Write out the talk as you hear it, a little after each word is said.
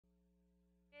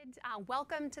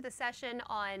Welcome to the session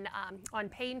on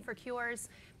pain for cures.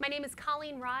 My name is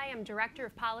Colleen Rye. I'm Director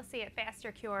of Policy at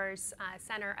FasterCures,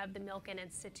 Center of the Milken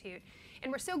Institute.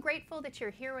 And we're so grateful that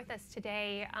you're here with us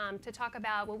today to talk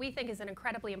about what we think is an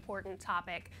incredibly important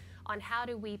topic on how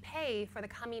do we pay for the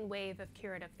coming wave of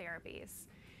curative therapies.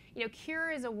 You know, cure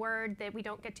is a word that we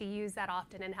don't get to use that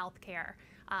often in healthcare.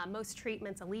 Most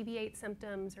treatments alleviate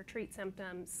symptoms or treat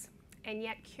symptoms, and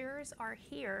yet cures are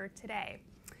here today.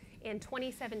 In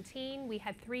 2017, we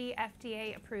had 3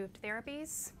 FDA-approved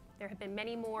therapies. There have been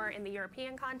many more in the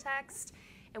European context,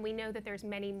 and we know that there's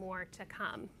many more to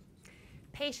come.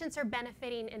 Patients are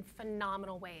benefiting in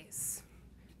phenomenal ways.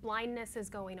 Blindness is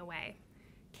going away.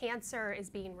 Cancer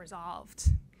is being resolved.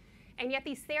 And yet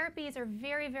these therapies are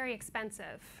very, very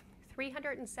expensive.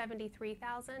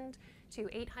 $373,000 to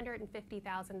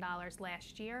 $850,000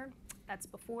 last year. That's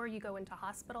before you go into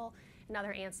hospital and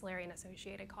other ancillary and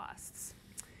associated costs.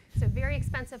 So very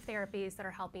expensive therapies that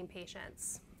are helping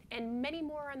patients, and many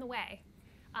more are on the way.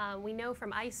 We know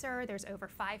from ICER there's over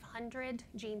 500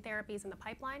 gene therapies in the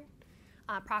pipeline.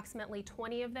 Approximately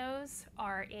 20 of those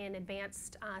are in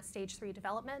advanced stage 3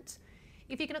 development.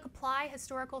 If you can apply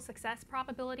historical success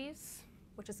probabilities,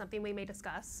 which is something we may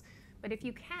discuss, but if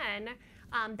you can,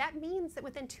 that means that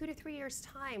within 2 to 3 years'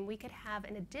 time, we could have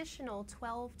an additional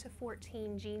 12 to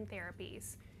 14 gene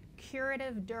therapies,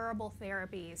 curative, durable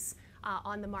therapies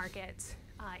on the market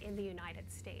in the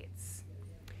United States.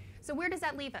 So where does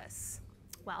that leave us?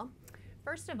 Well,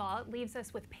 first of all, it leaves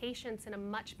us with patients in a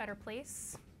much better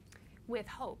place, with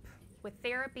hope, with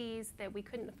therapies that we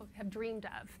couldn't have dreamed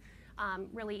of,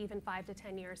 really even 5 to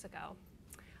 10 years ago.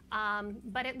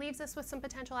 But it leaves us with some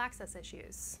potential access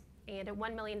issues. And at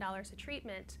 $1 million a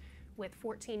treatment, with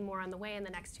 14 more on the way in the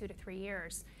next 2 to 3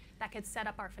 years, that could set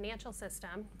up our financial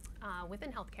system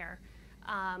within healthcare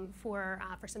for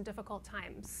some difficult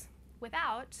times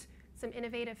without some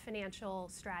innovative financial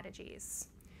strategies.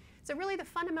 So really the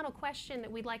fundamental question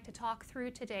that we'd like to talk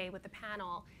through today with the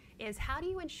panel is, how do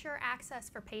you ensure access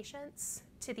for patients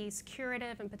to these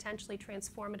curative and potentially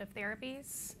transformative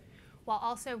therapies while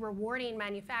also rewarding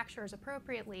manufacturers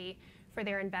appropriately for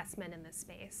their investment in this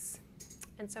space?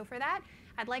 And so for that,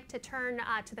 I'd like to turn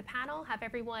to the panel, have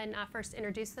everyone first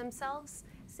introduce themselves.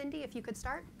 Cindy, if you could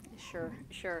start.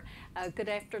 Sure. Good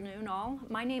afternoon, all.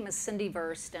 My name is Cynthia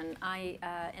Verst, and I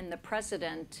am the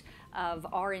president of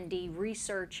R&D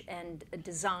Research and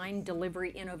Design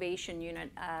Delivery Innovation Unit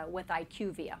with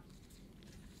IQVIA.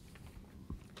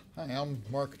 Hi, I'm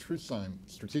Mark Trusheim,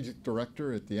 Strategic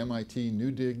Director at the MIT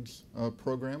New Digs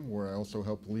program, where I also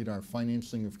help lead our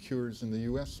financing of cures in the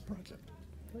U.S. project.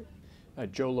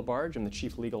 Joe LaBarge, I'm the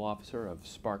Chief Legal Officer of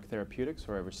Spark Therapeutics,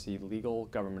 where I oversee legal,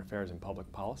 government affairs, and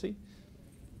public policy.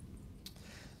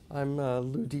 I'm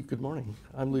good morning.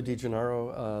 I'm Lou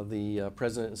DeGennaro, the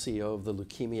President and CEO of the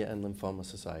Leukemia and Lymphoma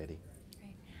Society.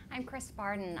 Great. I'm Chris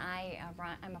Bardon.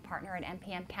 I'm a partner at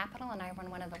MPM Capital, and I run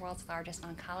one of the world's largest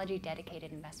oncology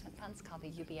dedicated investment funds called the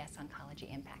UBS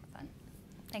Oncology Impact Fund.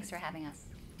 Thanks for having us.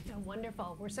 Oh,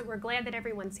 wonderful. We're glad that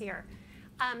everyone's here.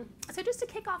 So just to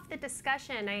kick off the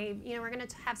discussion, we're going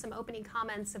to have some opening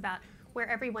comments about where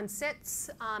everyone sits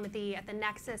at the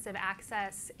nexus of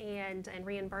access and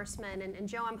reimbursement. And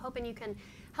Joe, I'm hoping you can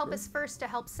help us first to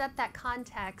help set that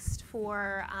context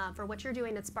for what you're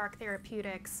doing at Spark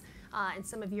Therapeutics and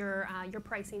some of your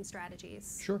pricing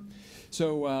strategies. Sure.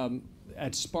 So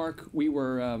at Spark, we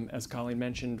were, as Colleen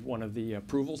mentioned, one of the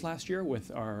approvals last year with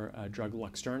our drug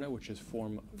Luxturna, which is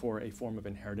for a form of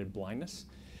inherited blindness.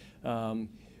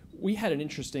 We had an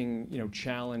interesting,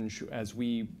 challenge as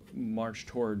we marched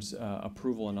towards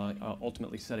approval and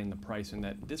ultimately setting the price, in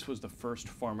that this was the first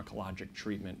pharmacologic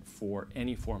treatment for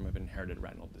any form of inherited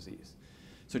retinal disease.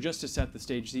 So just to set the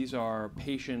stage, these are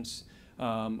patients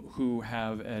who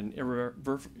have an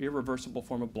irreversible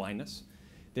form of blindness.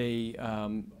 They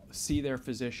see their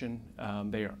physician.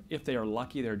 If they are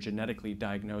lucky, they're genetically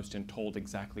diagnosed and told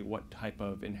exactly what type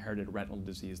of inherited retinal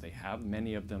disease they have.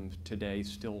 Many of them today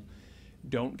still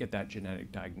don't get that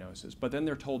genetic diagnosis, but then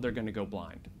they're told they're going to go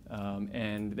blind.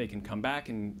 And they can come back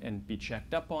and be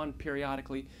checked up on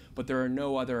periodically, but there are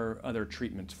no other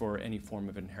treatments for any form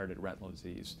of inherited retinal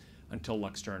disease until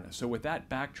Luxturna. So with that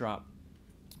backdrop,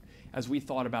 as we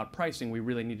thought about pricing, we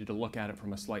really needed to look at it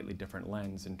from a slightly different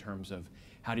lens in terms of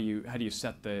how do you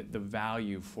set the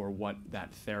value for what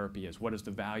that therapy is? What is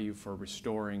the value for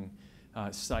restoring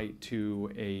sight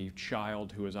to a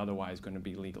child who is otherwise going to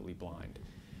be legally blind?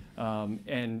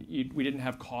 We didn't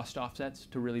have cost offsets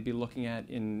to really be looking at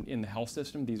in the health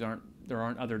system. There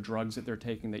aren't other drugs that they're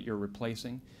taking that you're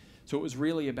replacing. So it was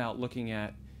really about looking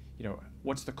at,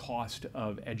 what's the cost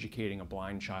of educating a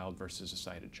blind child versus a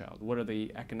sighted child? What are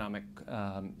the economic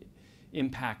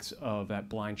impacts of that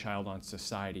blind child on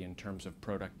society in terms of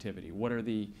productivity? What are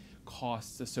the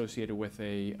costs associated with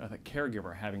a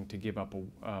caregiver having to give up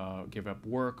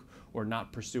work or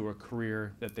not pursue a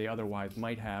career that they otherwise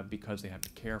might have because they have to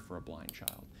care for a blind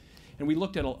child? And we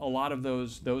looked at a lot of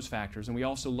those factors, and we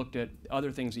also looked at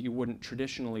other things that you wouldn't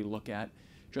traditionally look at,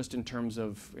 just in terms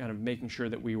of kind of making sure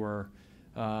that we were,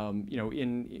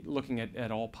 in looking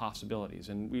at all possibilities.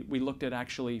 And we looked at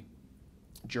actually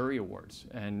jury awards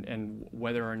and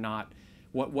whether or not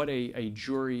what a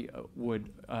jury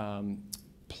would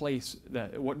place,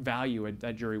 what value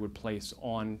that jury would place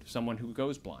on someone who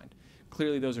goes blind.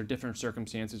 Clearly those are different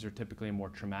circumstances, or typically a more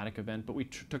traumatic event, but we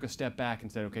took a step back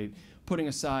and said, okay, putting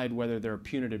aside whether there are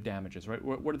punitive damages, right?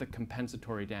 What are the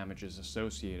compensatory damages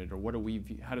associated, or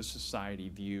how does society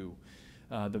view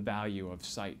the value of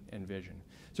sight and vision?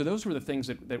 So those were the things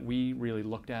that we really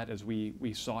looked at as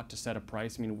we sought to set a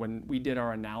price. I mean, when we did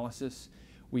our analysis,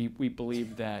 we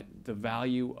believed that the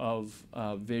value of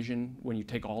vision, when you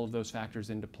take all of those factors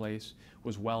into place,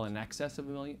 was well in excess of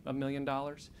 $1 million.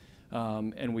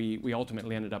 And we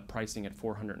ultimately ended up pricing at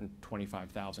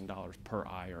 $425,000 per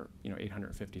eye, or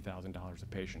 $850,000 a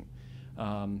patient.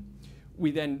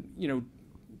 We then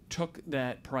took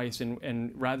that price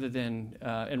and rather than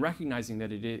and recognizing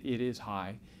that it is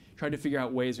high, tried to figure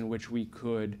out ways in which we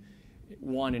could,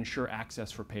 one, ensure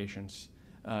access for patients,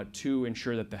 two,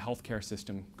 ensure that the healthcare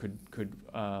system could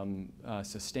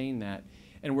sustain that,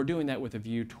 and we're doing that with a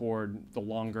view toward the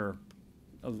longer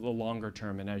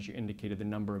term, and as you indicated, the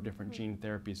number of different gene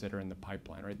therapies that are in the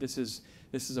pipeline. Right, this is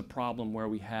a problem where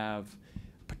we have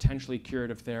potentially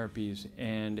curative therapies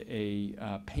and a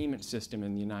payment system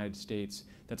in the United States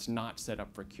that's not set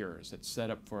up for cures. It's set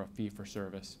up for a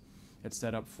fee-for-service. It's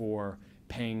set up for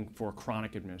paying for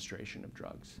chronic administration of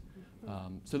drugs.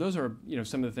 So those are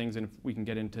some of the things, and if we can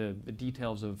get into the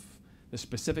details of the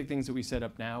specific things that we set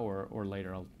up now, or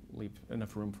later, I'll leave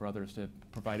enough room for others to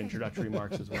provide introductory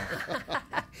remarks as well.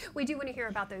 We do want to hear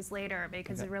about those later,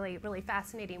 because it's really, really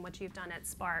fascinating what you've done at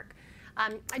Spark.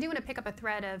 I do want to pick up a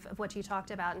thread of what you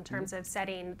talked about in terms of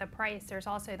setting the price. There's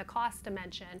also the cost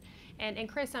dimension. And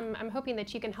Chris, I'm hoping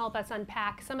that you can help us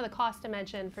unpack some of the cost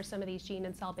dimension for some of these gene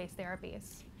and cell-based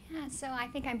therapies. Yeah, so I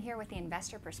think I'm here with the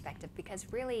investor perspective, because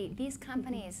really these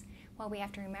companies, what we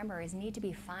have to remember is need to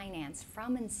be financed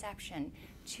from inception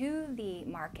to the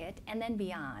market and then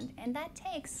beyond. And that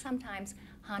takes sometimes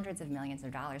hundreds of millions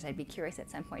of dollars. I'd be curious at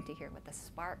some point to hear what the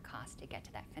Spark cost to get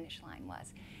to that finish line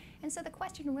was. And so the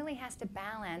question really has to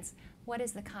balance what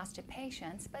is the cost to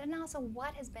patients, but and also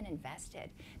what has been invested.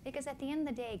 Because at the end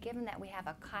of the day, given that we have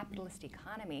a capitalist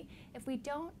economy, if we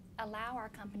don't allow our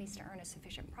companies to earn a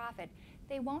sufficient profit,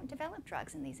 they won't develop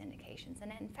drugs in these indications.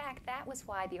 And in fact, that was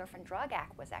why the Orphan Drug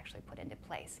Act was actually put into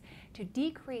place, to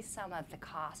decrease some of the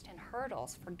cost and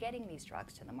hurdles for getting these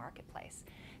drugs to the marketplace.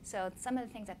 So some of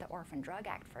the things that the Orphan Drug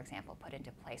Act, for example, put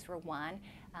into place were, one,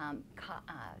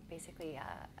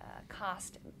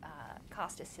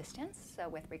 cost assistance, so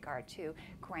with regard to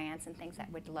grants and things that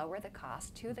would lower the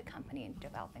cost to the company in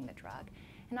developing the drug,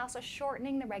 and also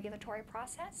shortening the regulatory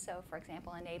process. So, for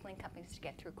example, enabling companies to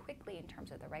get through quickly in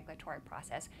terms of the regulatory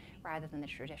process rather than the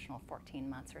traditional 14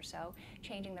 months or so,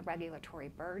 changing the regulatory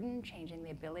burden, changing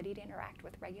the ability to interact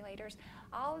with regulators.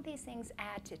 All of these things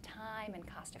add to time and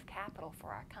cost of capital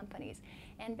for our companies.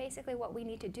 And basically what we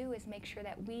need to do is make sure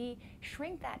that we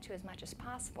shrink that to as much as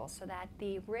possible so that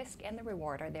the risk and the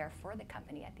reward are there for the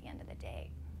company at the end of the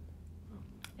day.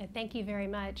 Thank you very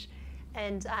much.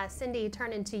 And Cindy,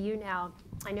 turning to you now.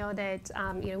 I know that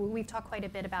we've talked quite a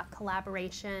bit about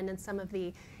collaboration and some of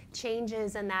the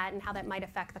changes in that and how that might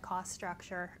affect the cost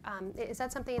structure. Is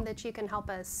that something that you can help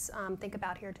us think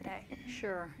about here today?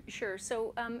 Sure.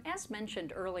 So as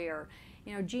mentioned earlier,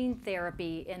 gene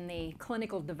therapy and the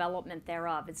clinical development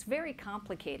thereof, it's very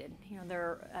complicated. There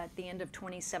are, at the end of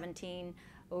 2017,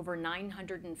 over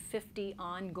 950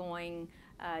 ongoing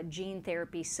gene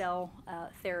therapy, cell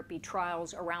therapy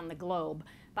trials around the globe.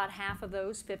 About half of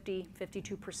those,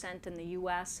 52% in the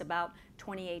US, about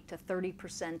 28 to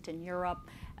 30% in Europe,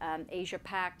 Asia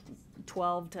Pac,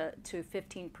 12 to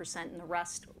 15% in the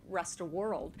rest of the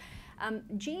world.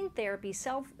 Gene therapy,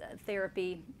 cell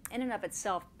therapy, in and of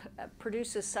itself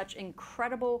produces such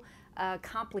incredible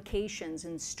complications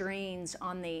and strains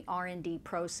on the R&D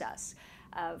process.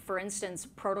 For instance,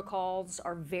 protocols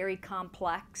are very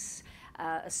complex,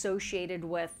 associated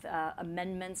with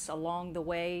amendments along the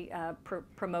way,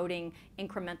 promoting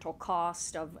incremental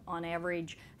cost of, on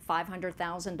average,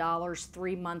 $500,000,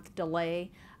 3-month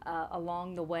delay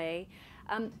along the way.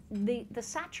 The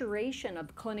saturation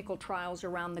of clinical trials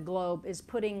around the globe is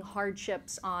putting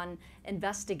hardships on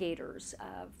investigators,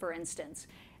 for instance.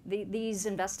 These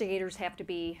investigators have to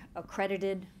be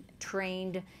accredited,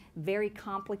 trained, very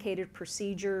complicated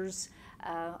procedures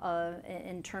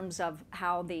in terms of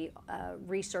how the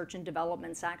research and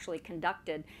development's actually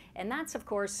conducted. And that's, of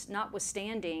course,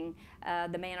 notwithstanding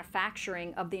the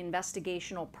manufacturing of the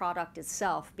investigational product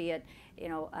itself, be it,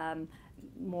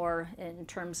 more in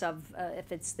terms of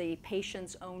if it's the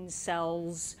patient's own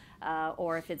cells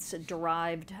or if it's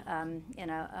derived in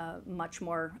a much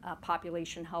more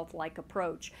population health-like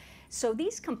approach. So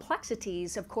these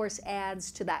complexities, of course,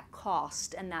 adds to that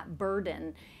cost and that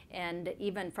burden, and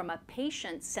even from a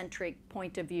patient-centric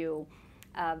point of view,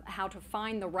 how to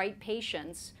find the right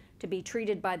patients to be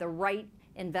treated by the right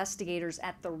investigators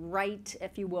at the right,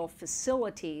 if you will,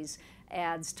 facilities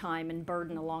adds time and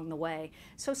burden along the way.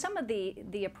 So some of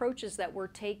the approaches that we're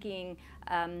taking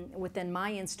within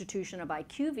my institution of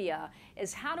IQVIA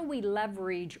is how do we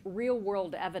leverage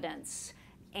real-world evidence,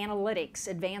 analytics,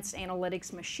 advanced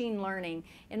analytics, machine learning,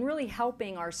 and really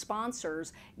helping our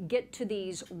sponsors get to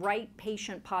these right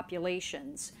patient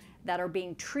populations that are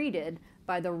being treated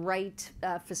by the right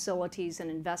facilities and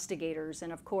investigators,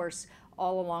 and of course,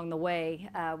 all along the way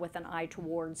with an eye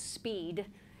towards speed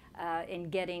in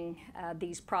getting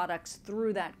these products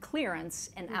through that clearance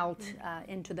and out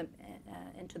into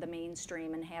the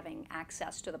mainstream and having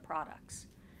access to the products.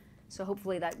 So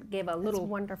hopefully that gave a little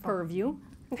purview.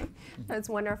 That's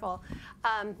wonderful.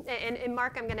 And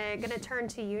Mark, I'm gonna turn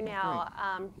to you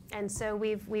now. And so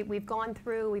we've gone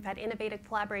through, we've had innovative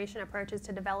collaboration approaches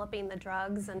to developing the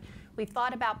drugs, and we've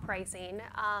thought about pricing.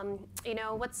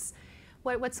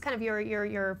 What's kind of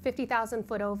your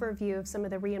 50,000-foot overview of some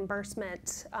of the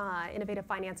reimbursement innovative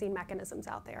financing mechanisms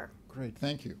out there? Great,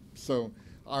 thank you. So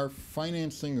our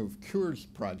financing of Cures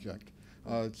project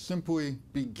simply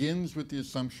begins with the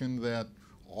assumption that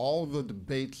all the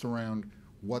debates around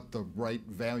what the right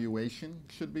valuation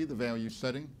should be, the value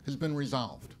setting, has been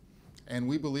resolved. And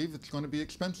we believe it's going to be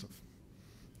expensive,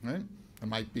 right? It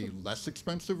might be less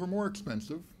expensive or more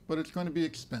expensive, but it's going to be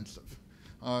expensive.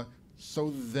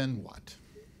 So then what?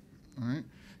 All right?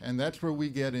 And that's where we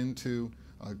get into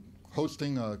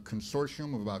hosting a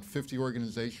consortium of about 50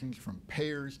 organizations, from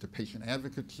payers to patient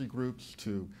advocacy groups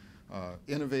to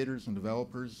innovators and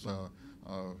developers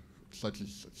such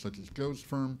as Joe's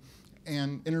firm,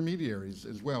 and intermediaries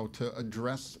as well, to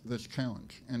address this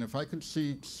challenge. And if I could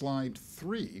see slide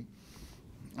 3,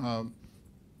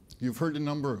 you've heard the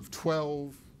number of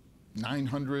 12,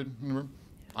 900, remember?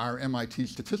 Our MIT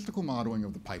statistical modeling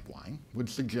of the pipeline would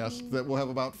suggest that we'll have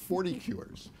about 40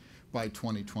 cures by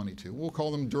 2022. We'll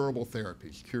call them durable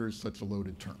therapies. Cure is such a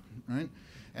loaded term, right?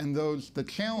 And the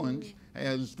challenge,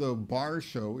 as the bars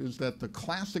show, is that the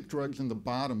classic drugs in the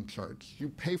bottom charts, you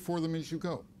pay for them as you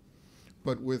go.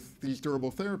 But with these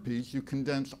durable therapies, you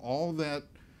condense all that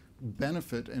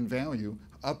benefit and value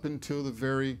up until the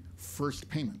very first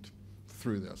payment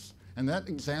through this. And that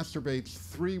exacerbates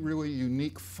 3 really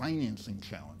unique financing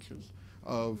challenges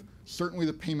of certainly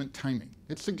the payment timing.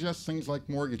 It suggests things like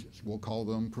mortgages. We'll call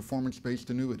them performance-based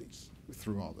annuities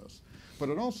through all this. But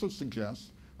it also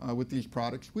suggests with these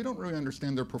products, we don't really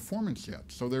understand their performance yet.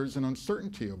 So there's an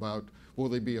uncertainty about, will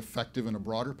they be effective in a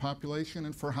broader population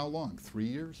and for how long? 3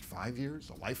 years, 5 years,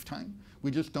 a lifetime?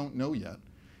 We just don't know yet.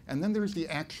 And then there's the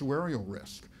actuarial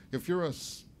risk. If you're a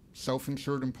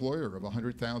self-insured employer of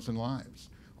 100,000 lives,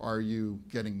 are you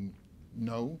getting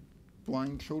no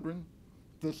blind children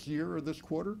this year or this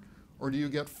quarter? Or do you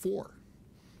get 4?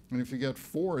 And if you get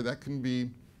 4, that can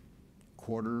be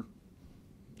quarter,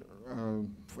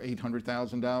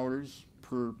 $800,000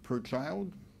 per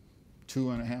child,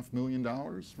 $2.5 million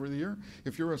for the year.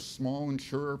 If you're a small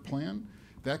insurer plan,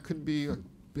 that could be a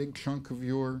big chunk of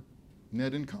your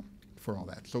net income for all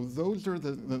that. So those are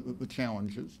the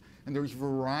challenges. And there's a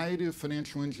variety of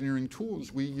financial engineering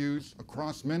tools we use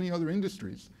across many other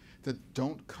industries that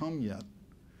don't come yet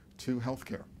to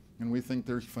healthcare. And we think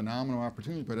there's phenomenal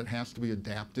opportunity, but it has to be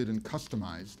adapted and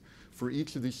customized for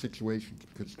each of these situations,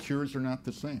 because cures are not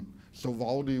the same.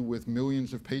 Sovaldi with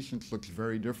millions of patients looks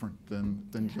very different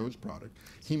than Joe's product.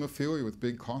 Hemophilia with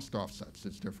big cost offsets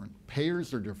is different.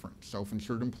 Payers are different,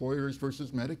 self-insured employers versus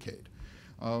Medicaid.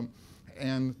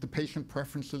 And the patient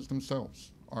preferences themselves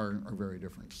are very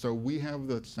different. So we have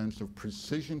the sense of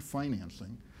precision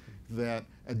financing that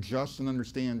adjusts and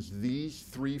understands these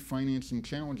 3 financing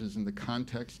challenges in the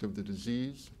context of the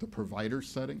disease, the provider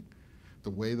setting, the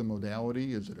way the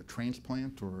modality, is it a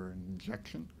transplant or an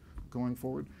injection, going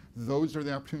forward. Those are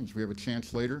the opportunities. We have a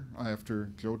chance later, after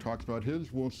Joe talks about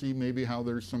his, we'll see maybe how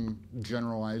there's some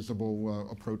generalizable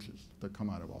approaches that come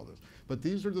out of all this. But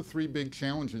these are the three big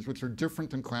challenges, which are different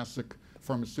than classic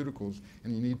pharmaceuticals,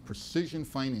 and you need precision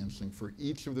financing for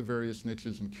each of the various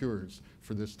niches and cures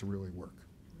for this to really work.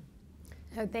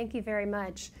 Oh, thank you very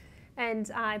much. And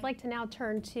I'd like to now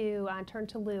turn to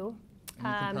Lou. And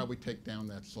you can probably take down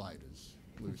that slide as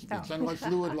Lou speaks, unless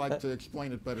Lou would like to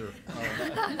explain it better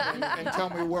and tell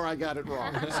me where I got it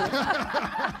wrong.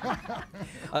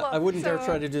 I wouldn't dare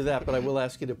try to do that, but I will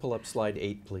ask you to pull up slide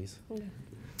 8, please.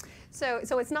 So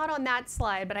it's not on that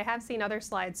slide, but I have seen other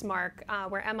slides, Mark,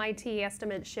 where MIT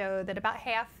estimates show that about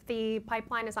half the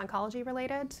pipeline is oncology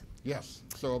related. Yes,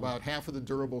 so about half of the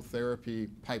durable therapy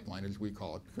pipeline, as we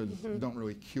call it, because you don't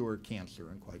really cure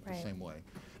cancer in quite the same way.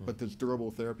 But this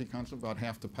durable therapy concept, about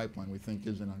half the pipeline we think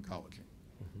is in oncology.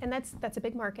 And that's a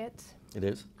big market. It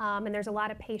is. And there's a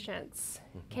lot of patients.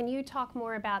 Can you talk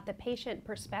more about the patient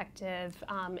perspective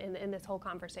in this whole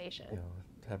conversation? Yeah,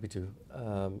 happy to.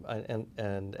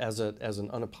 And as an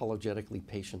unapologetically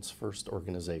patients first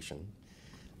organization,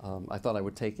 I thought I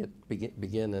would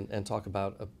begin and talk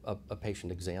about a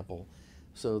patient example.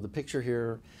 So the picture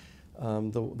here,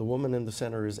 the woman in the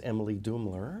center is Emily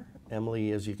Dumler.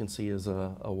 Emily, as you can see, is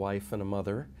a wife and a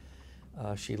mother.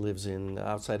 She lives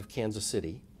outside of Kansas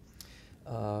City.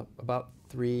 About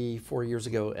 3-4 years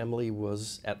ago, Emily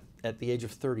was, at the age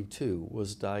of 32,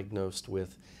 was diagnosed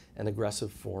with an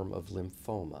aggressive form of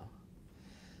lymphoma.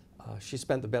 She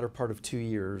spent the better part of 2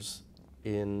 years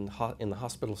in the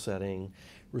hospital setting,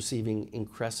 receiving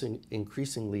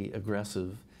increasingly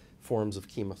aggressive forms of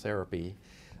chemotherapy,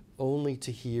 only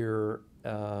to hear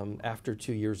after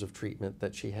 2 years of treatment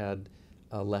that she had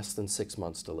less than 6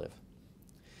 months to live.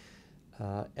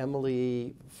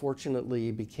 Emily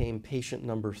fortunately became patient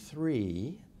number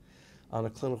 3 on a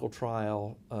clinical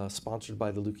trial sponsored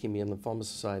by the Leukemia and Lymphoma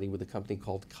Society with a company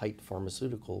called Kite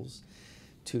Pharmaceuticals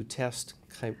to test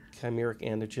chimeric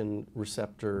antigen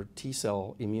receptor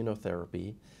T-cell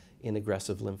immunotherapy in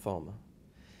aggressive lymphoma.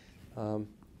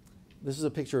 This is a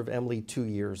picture of Emily 2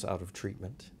 years out of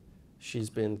treatment.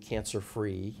 She's been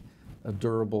cancer-free,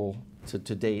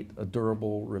 to date, a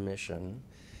durable remission.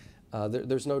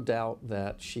 There's no doubt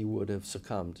that she would have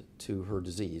succumbed to her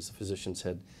disease. Physicians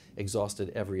had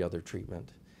exhausted every other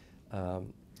treatment.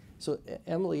 So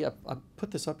Emily, I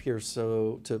put this up here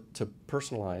so to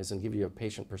personalize and give you a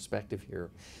patient perspective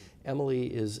here. Emily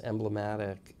is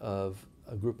emblematic of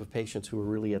a group of patients who are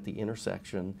really at the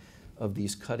intersection of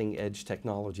these cutting edge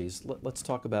technologies. Let's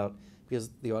talk about, because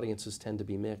the audiences tend to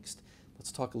be mixed,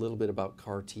 let's talk a little bit about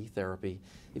CAR T therapy.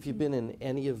 If you've been in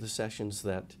any of the sessions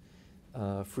that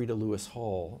Frida Lewis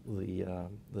Hall,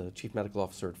 the chief medical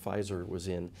officer at Pfizer, was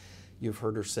in, you've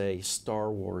heard her say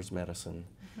Star Wars medicine.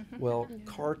 Well,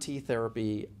 CAR T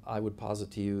therapy, I would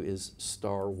posit to you, is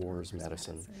Star Wars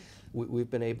medicine. We've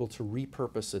been able to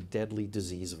repurpose a deadly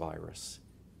disease virus,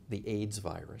 the AIDS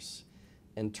virus,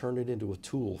 and turn it into a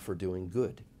tool for doing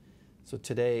good. So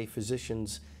today,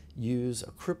 physicians use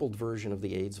a crippled version of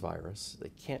the AIDS virus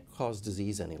that can't cause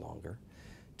disease any longer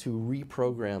to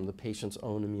reprogram the patient's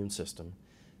own immune system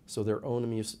so their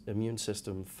own immune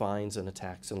system finds and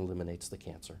attacks and eliminates the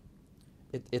cancer.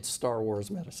 It's Star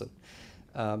Wars medicine.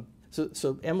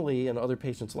 So Emily and other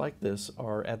patients like this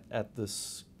are at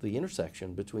the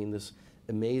intersection between this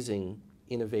amazing,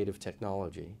 innovative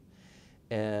technology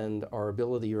and our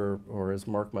ability, or as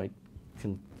Mark might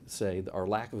say, our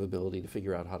lack of ability to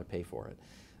figure out how to pay for it.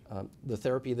 The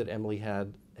therapy that Emily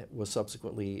had was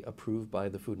subsequently approved by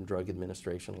the Food and Drug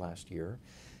Administration last year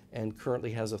and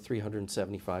currently has a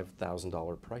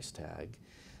 $375,000 price tag.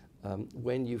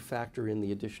 When you factor in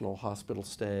the additional hospital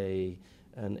stay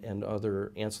and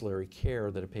other ancillary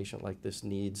care that a patient like this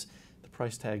needs, the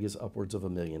price tag is upwards of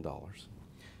 $1 million.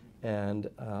 And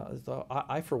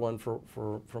I, for one,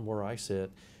 from where I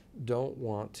sit, don't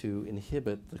want to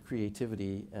inhibit the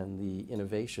creativity and the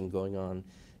innovation going on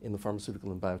in the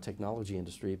pharmaceutical and biotechnology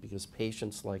industry, because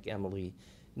patients like Emily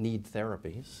need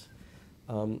therapies.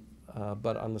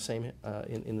 But on the same,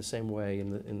 in the same way,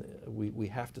 we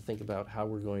have to think about how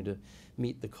we're going to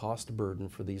meet the cost burden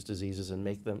for these diseases and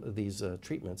make them, these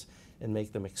treatments, and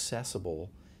make them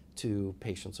accessible to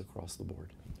patients across the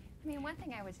board. I mean, one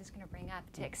thing I was just going to bring up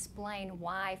to explain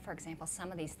why, for example,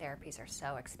 some of these therapies are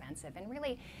so expensive, and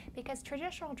really because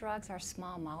traditional drugs are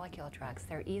small molecule drugs,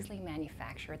 they're easily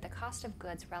manufactured. The cost of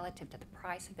goods relative to the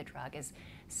price of the drug is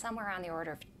somewhere on the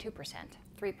order of 2%,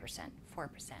 3%,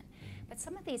 4%. But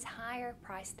some of these higher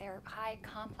priced, high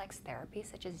complex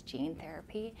therapies, such as gene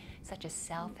therapy, such as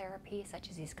cell therapy, such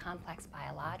as these complex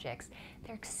biologics,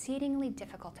 they're exceedingly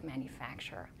difficult to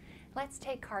manufacture. Let's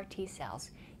take CAR T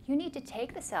cells. You need to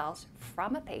take the cells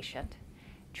from a patient,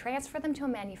 transfer them to a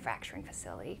manufacturing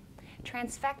facility,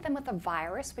 transfect them with a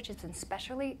virus which has been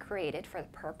specially created for the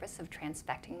purpose of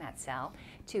transfecting that cell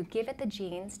to give it the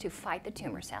genes to fight the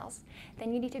tumor cells.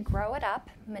 Then you need to grow it up,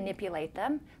 manipulate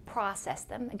them, process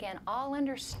them, again, all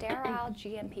under sterile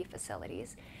GMP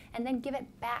facilities, and then give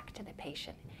it back to the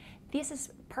patient. This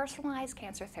is personalized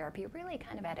cancer therapy really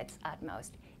kind of at its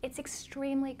utmost. It's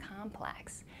extremely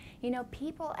complex. You know,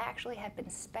 people actually have been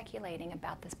speculating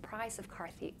about this price of CAR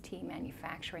T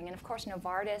manufacturing, and of course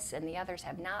Novartis and the others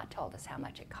have not told us how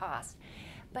much it costs.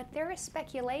 But there is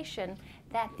speculation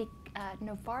that the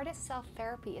Novartis cell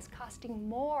therapy is costing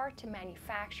more to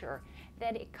manufacture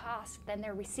than it costs than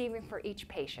they're receiving for each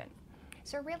patient.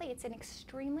 So really, it's an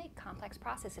extremely complex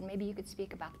process, and maybe you could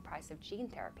speak about the price of gene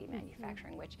therapy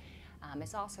manufacturing, which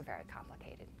is also very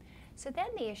complicated. So then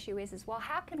the issue is, well,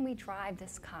 how can we drive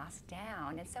this cost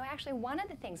down? And so actually one of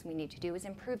the things we need to do is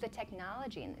improve the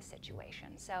technology in this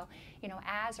situation. So, you know,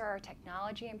 as our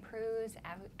technology improves,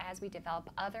 as we develop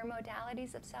other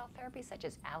modalities of cell therapy, such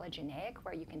as allogeneic,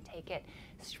 where you can take it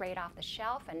straight off the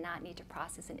shelf and not need to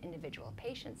process an individual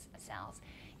patient's cells,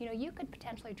 you know, you could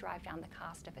potentially drive down the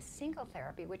cost of a single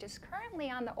therapy, which is currently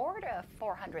on the order of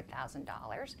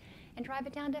 $400,000, and drive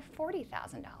it down to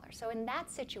 $40,000. So in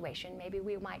that situation, maybe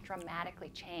we might dramatically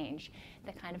change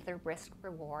the kind of the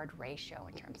risk-reward ratio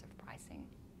in terms of pricing.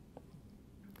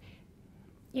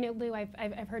 You know, Lou,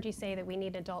 I've heard you say that we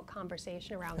need an adult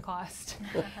conversation around cost,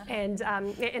 and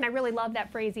I really love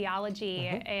that phraseology.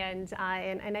 And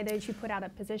I know that you put out a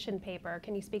position paper.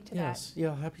 Can you speak to that? Yes,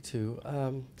 yeah, happy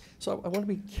to. So I want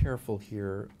to be careful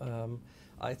here.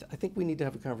 I think we need to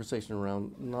have a conversation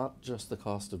around not just the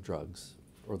cost of drugs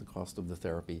or the cost of the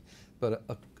therapy, but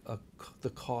the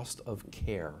cost of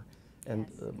care.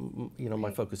 And you know,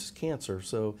 my focus is cancer,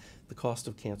 so the cost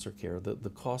of cancer care,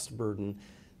 the cost burden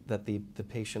that the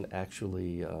patient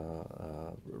actually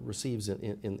receives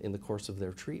in the course of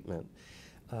their treatment.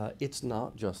 It's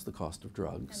not just the cost of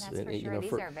drugs. And that's for sure.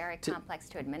 These are very complex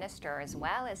to administer as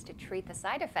well as to treat the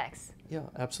side effects. Yeah,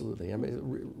 absolutely. I mean,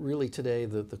 really today,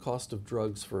 the cost of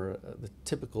drugs for the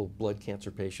typical blood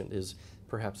cancer patient is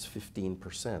perhaps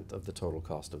 15% of the total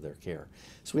cost of their care.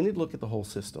 So we need to look at the whole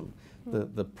system,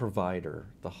 the provider,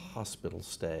 the hospital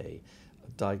stay,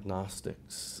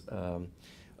 diagnostics,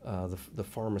 the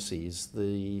pharmacies,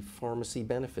 the pharmacy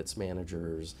benefits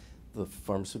managers, the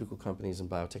pharmaceutical companies and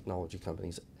biotechnology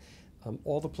companies,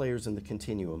 all the players in the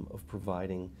continuum of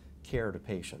providing care to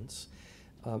patients.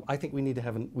 I think we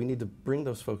need to bring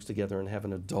those folks together and have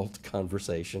an adult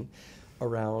conversation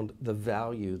around the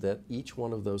value that each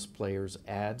one of those players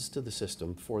adds to the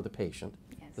system for the patient,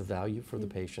 the value for the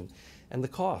patient, and the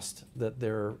cost that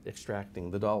they're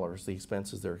extracting, the dollars, the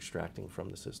expenses they're extracting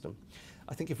from the system.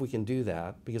 I think if we can do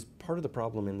that, because part of the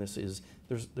problem in this is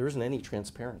there isn't any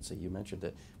transparency. You mentioned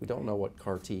it. We don't know what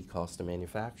CAR T costs to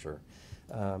manufacture.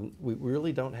 We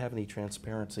really don't have any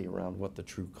transparency around what the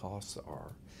true costs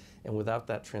are. And without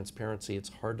that transparency, it's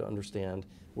hard to understand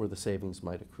where the savings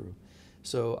might accrue.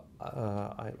 So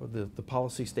the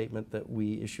policy statement that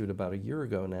we issued about a year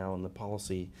ago now and the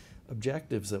policy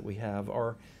objectives that we have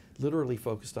are literally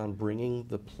focused on bringing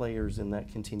the players in that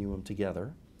continuum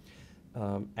together,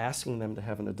 asking them to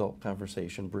have an adult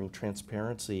conversation, bring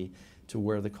transparency to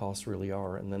where the costs really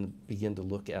are, and then begin to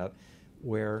look at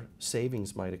where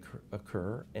savings might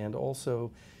occur, and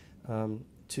also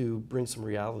to bring some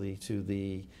reality to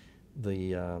the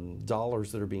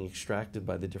dollars that are being extracted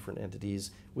by the different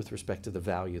entities with respect to the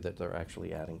value that they're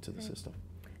actually adding to the system.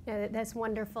 No, that's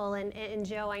wonderful. And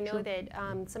Joe, I know that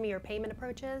some of your payment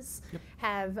approaches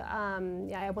have,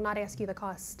 I will not ask you the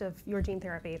cost of your gene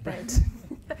therapy, but,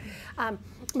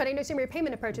 but I know some of your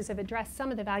payment approaches have addressed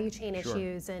some of the value chain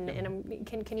issues, and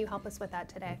can you help us with that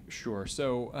today? Sure.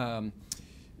 So,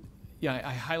 yeah,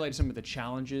 I highlighted some of the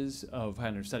challenges of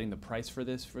kind of setting the price for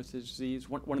this disease.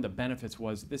 One of the benefits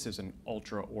was this is an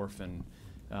ultra-orphan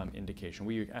indication.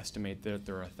 We estimate that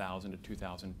there are 1,000 to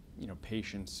 2,000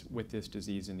 patients with this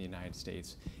disease in the United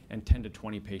States, and 10 to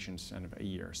 20 patients kind of a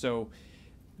year. So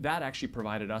that actually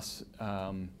provided us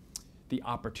the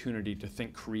opportunity to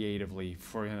think creatively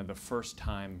for the first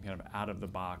time kind of out of the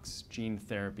box gene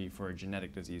therapy for a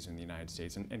genetic disease in the United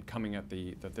States, and coming at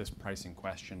this pricing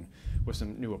question with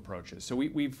some new approaches. So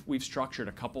we've structured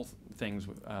a couple things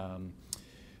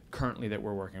currently that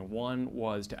we're working on. One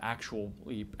was to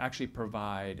actually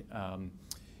provide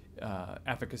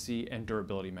efficacy and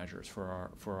durability measures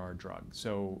for our drug.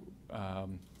 So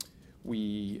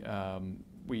we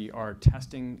are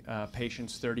testing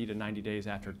patients 30 to 90 days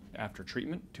after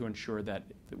treatment to ensure that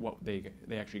they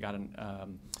actually got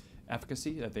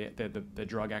efficacy, that the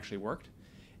drug actually worked.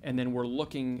 And then we're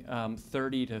looking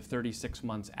 30 to 36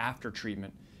 months after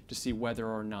treatment to see whether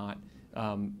or not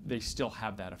they still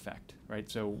have that effect, right?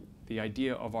 So the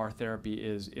idea of our therapy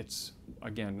is it's,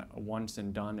 again, a once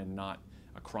and done and not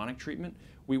a chronic treatment.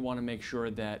 We want to make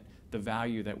sure that the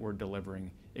value that we're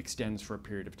delivering extends for a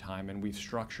period of time, and we've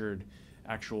structured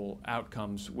actual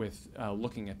outcomes with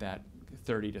looking at that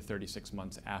 30 to 36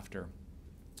 months after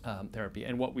therapy.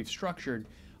 And what we've structured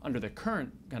under the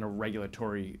current kind of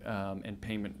regulatory and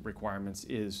payment requirements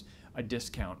is a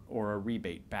discount or a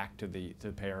rebate back to the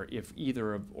payer if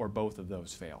either of or both of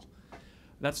those fail.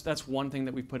 That's one thing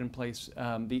that we've put in place.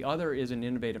 The other is an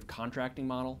innovative contracting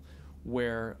model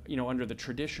where, under the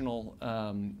traditional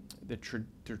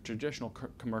traditional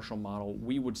commercial model,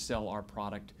 we would sell our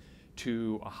product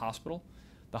to a hospital.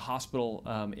 The hospital,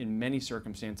 in many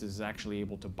circumstances, is actually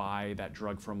able to buy that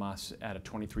drug from us at a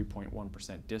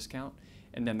 23.1% discount,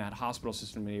 and then that hospital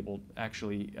system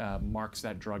actually marks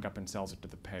that drug up and sells it to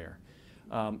the payer.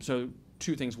 So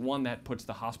two things. One, that puts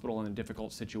the hospital in a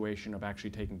difficult situation of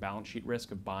actually taking balance sheet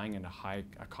risk of buying a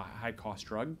high-cost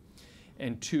drug.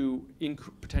 And two,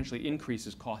 potentially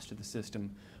increases cost to the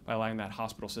system by allowing that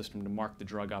hospital system to mark the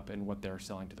drug up and what they're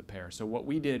selling to the payer. So what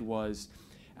we did was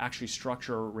actually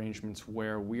structure arrangements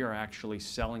where we are actually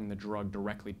selling the drug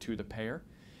directly to the payer,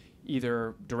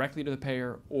 either directly to the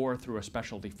payer or through a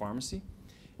specialty pharmacy.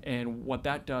 And what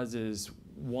that does is,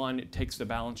 one, it takes the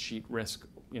balance sheet risk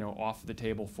off the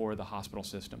table for the hospital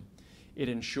system. It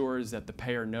ensures that the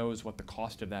payer knows what the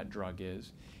cost of that drug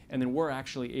is. And then we're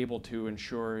actually able to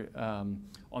ensure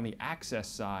on the access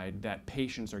side that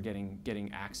patients are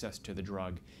getting access to the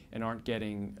drug and aren't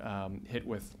getting hit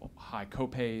with high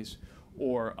copays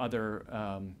or other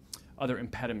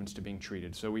impediments to being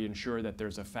treated. So we ensure that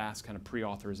there's a fast kind of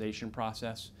pre-authorization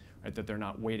process, right, that they're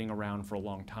not waiting around for a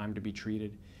long time to be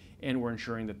treated. And we're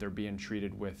ensuring that they're being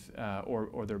treated with,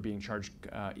 or they're being charged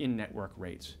in-network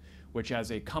rates, which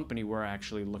as a company we're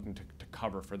actually looking to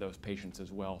cover for those patients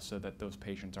as well, so that those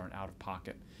patients aren't out of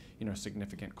pocket,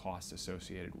 significant costs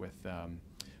associated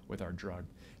with our drug.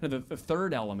 Now, the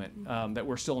third element that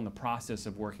we're still in the process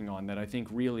of working on that I think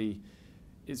really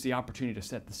is the opportunity to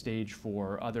set the stage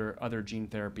for other gene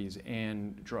therapies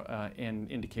and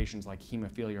indications like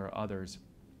hemophilia or others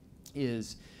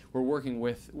is we're working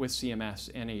with CMS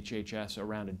and HHS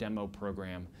around a demo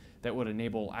program that would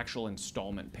enable actual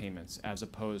installment payments as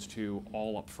opposed to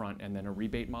all upfront and then a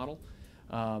rebate model,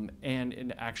 and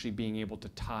in actually being able to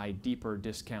tie deeper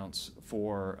discounts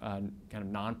for kind of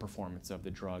non-performance of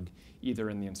the drug, either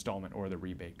in the installment or the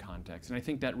rebate context. And I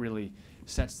think that really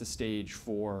sets the stage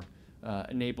for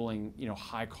enabling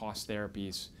high-cost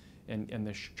therapies. And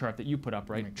the chart that you put up,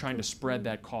 right, trying to spread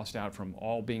that cost out from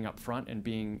all being upfront and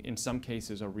being, in some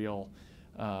cases, a real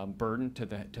burden to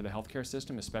the healthcare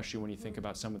system, especially when you think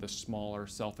about some of the smaller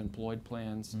self-employed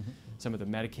plans, some of the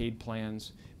Medicaid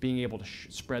plans, being able to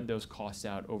spread those costs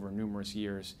out over numerous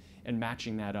years and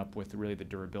matching that up with really the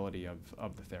durability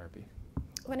of the therapy.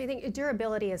 Well, and I think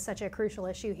durability is such a crucial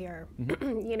issue here,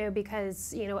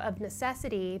 because of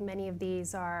necessity, many of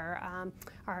these are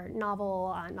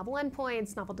novel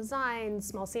endpoints, novel designs,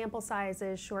 small sample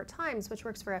sizes, short times, which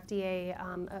works for FDA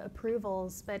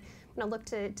approvals. But I'm going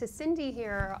to look to Cindy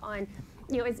here on,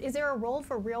 is there a role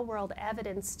for real-world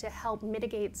evidence to help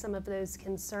mitigate some of those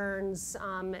concerns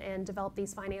and develop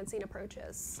these financing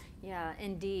approaches? Yeah,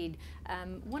 indeed.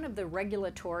 One of the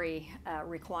regulatory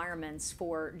requirements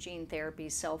for gene therapy,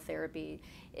 cell therapy,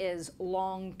 is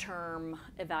long-term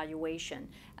evaluation.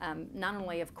 Not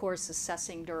only, of course,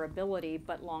 assessing durability,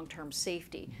 but long-term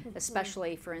safety,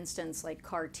 especially, for instance, like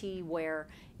CAR T, where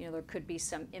there could be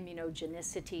some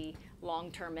immunogenicity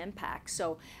long-term impact.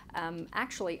 So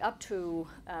actually up to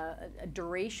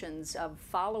durations of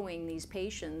following these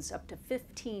patients up to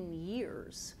 15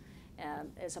 years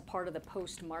as a part of the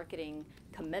post-marketing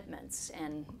commitments,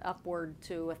 and upward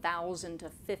to 1,000 to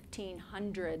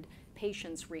 1,500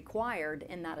 patients required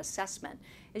in that assessment.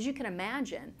 As you can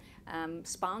imagine,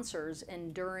 sponsors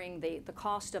enduring the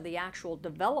cost of the actual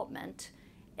development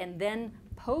and then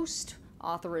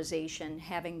post-authorization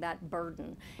having that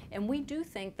burden. And we do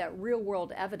think that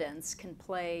real-world evidence can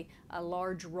play a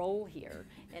large role here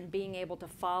in being able to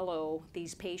follow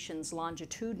these patients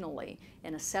longitudinally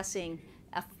in assessing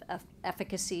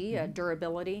efficacy,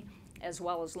 durability, as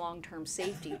well as long-term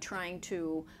safety, trying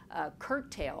to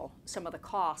curtail some of the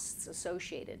costs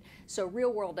associated. So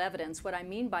real-world evidence, what I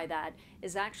mean by that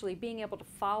is actually being able to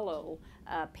follow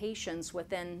patients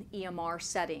within EMR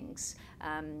settings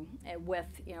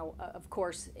with, of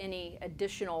course, any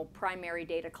additional primary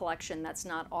data collection that's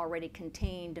not already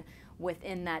contained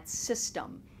within that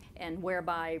system. and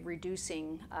whereby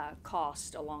reducing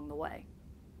cost along the way.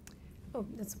 Oh,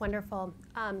 that's wonderful.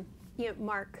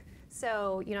 Mark,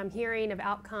 so I'm hearing of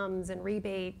outcomes and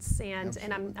rebates, and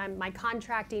I'm my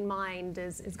contracting mind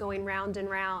is going round and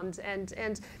round, and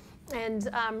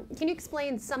can you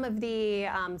explain some of the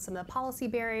policy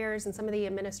barriers and some of the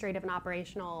administrative and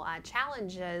operational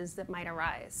challenges that might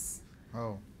arise?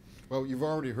 Oh, well, you've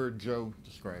already heard Joe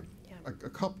describe a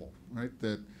couple, right?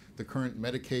 That the current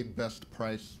Medicaid best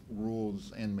price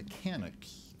rules and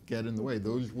mechanics get in the way.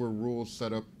 Those were rules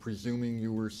set up presuming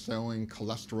you were selling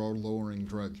cholesterol-lowering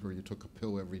drugs where you took a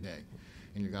pill every day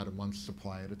and you got a month's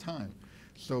supply at a time.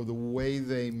 So the way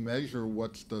they measure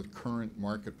what's the current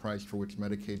market price for which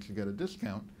Medicaid should get a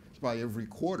discount is by every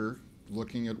quarter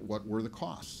looking at what were the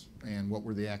costs and what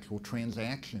were the actual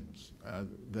transactions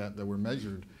that were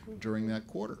measured during that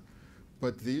quarter.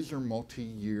 But these are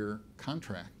multi-year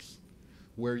contracts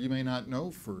where you may not know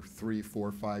for 3,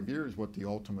 4, 5 years what the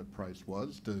ultimate price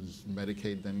was. Does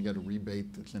Medicaid then get a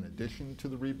rebate that's in addition to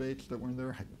the rebates that were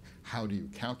there? How do you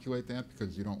calculate that?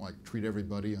 Because you don't treat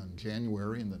everybody on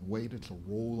January and then wait. It's a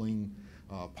rolling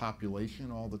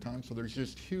population all the time. So there's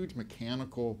just huge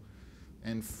mechanical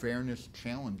and fairness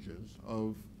challenges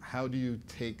of how do you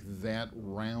take that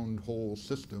round hole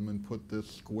system and put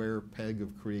this square peg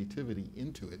of creativity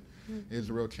into it is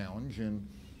a real challenge. And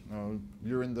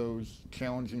you're in those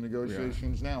challenging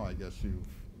negotiations now, I guess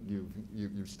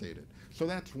you've stated. So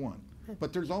that's one.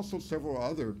 But there's also several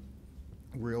other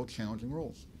real challenging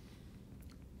rules.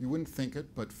 You wouldn't think it,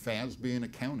 but FASB and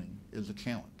accounting is a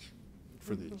challenge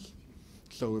for these.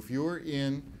 So if you're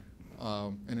in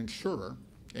an insurer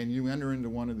and you enter into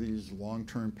one of these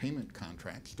long-term payment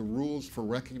contracts, the rules for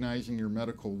recognizing your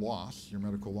medical loss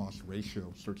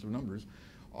ratio sorts of numbers,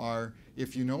 are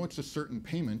if you know it's a certain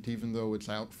payment, even though it's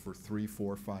out for 3,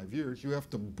 4, 5 years, you have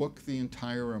to book the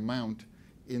entire amount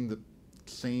in the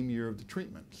same year of the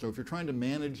treatment. So if you're trying to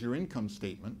manage your income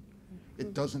statement,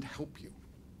 it doesn't help you.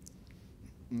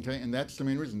 Okay, and that's the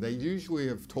main reason. They usually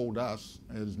have told us,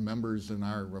 as members in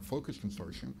our focus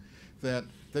consortium, that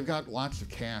they've got lots of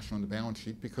cash on the balance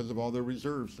sheet because of all their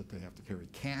reserves that they have to carry.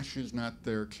 Cash is not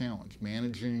their challenge.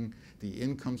 Managing the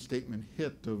income statement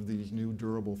hit of these new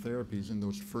durable therapies in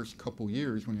those first couple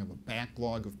years when you have a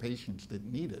backlog of patients that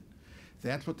need it,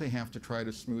 that's what they have to try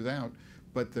to smooth out.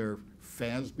 But their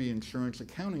FASB insurance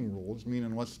accounting rules mean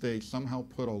unless they somehow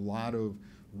put a lot of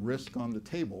risk on the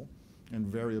table and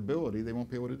variability, they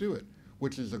won't be able to do it,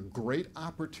 which is a great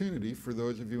opportunity for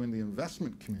those of you in the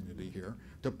investment community here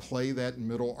to play that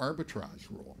middle arbitrage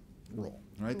role,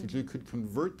 right? That you could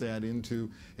convert that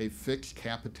into a fixed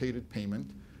capitated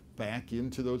payment back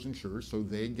into those insurers so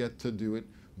they get to do it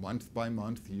month by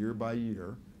month, year by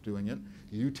year, doing it.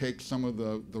 You take some of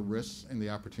the risks and the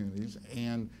opportunities,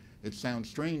 and it sounds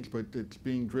strange, but it's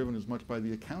being driven as much by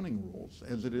the accounting rules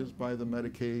as it is by the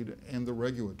Medicaid and the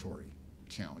regulatory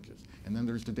challenges. And then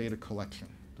there's the data collection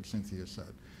that Cynthia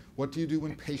said. What do you do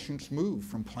when patients move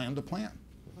from plan to plan,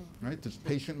 right? There's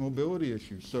patient mobility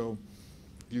issues. So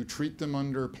you treat them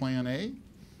under plan A,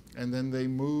 and then they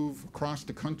move across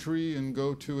the country and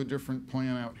go to a different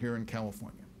plan out here in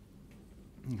California.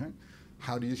 Okay?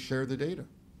 How do you share the data?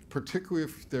 Particularly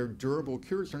if they're durable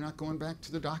cures, they're not going back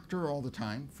to the doctor all the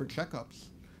time for checkups,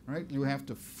 right? You have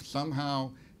to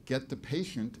somehow get the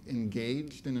patient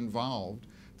engaged and involved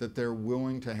that they're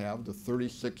willing to have the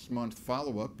 36-month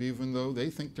follow-up, even though they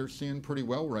think they're seeing pretty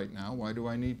well right now. Why do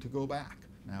I need to go back?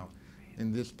 Now,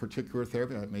 in this particular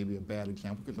therapy, that may be a bad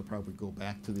example because I'll probably go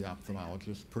back to the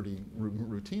ophthalmologist pretty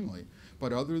routinely.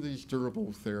 But other of these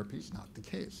durable therapies, not the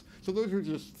case. So those are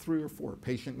just 3 or 4.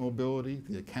 Patient mobility,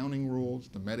 the accounting rules,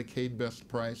 the Medicaid best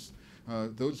price.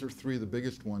 Those are 3 of the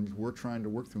biggest ones we're trying to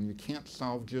work through. And you can't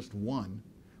solve just one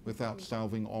without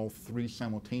solving all 3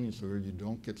 simultaneously, or you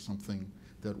don't get something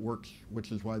that works,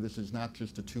 which is why this is not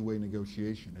just a two-way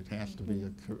negotiation. It has to be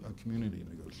a community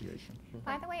negotiation.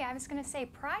 By the way, I was going to say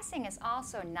pricing is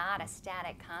also not a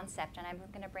static concept, and I'm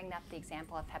going to bring up the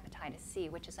example of hepatitis C,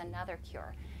 which is another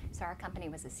cure. So our company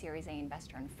was a Series A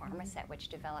investor in Pharmaset, which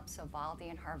developed Sovaldi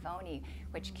and Harvoni,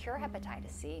 which cure hepatitis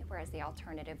C, whereas the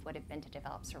alternative would have been to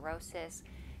develop cirrhosis,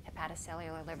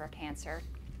 hepatocellular liver cancer,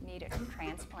 needed a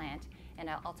transplant, and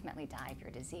ultimately die of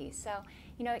your disease. So,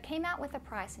 it came out with a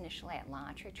price initially at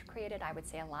launch, which created, I would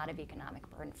say, a lot of economic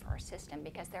burden for our system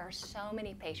because there are so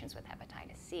many patients with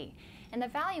hepatitis C. And the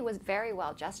value was very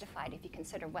well justified if you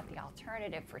consider what the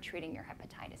alternative for treating your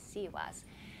hepatitis C was.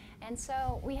 And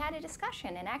so we had a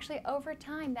discussion, and actually over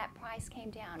time that price came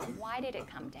down. Why did it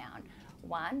come down?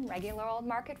 one, regular old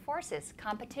market forces.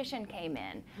 Competition came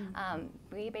in.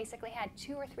 We basically had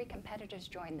 2 or 3 competitors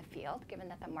join the field, given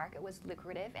that the market was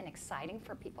lucrative and exciting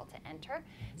for people to enter.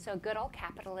 So good old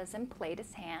capitalism played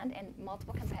its hand, and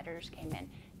multiple competitors came in.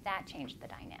 That changed the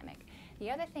dynamic. The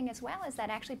other thing as well is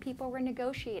that actually people were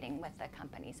negotiating with the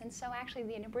companies, and so actually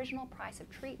the original price of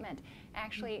treatment,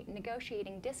 actually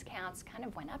negotiating discounts kind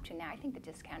of went up to now. I think the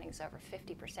discounting is over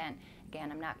 50%.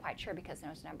 Again, I'm not quite sure because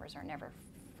those numbers are never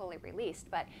fully released,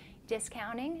 but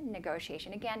discounting,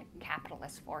 negotiation, again,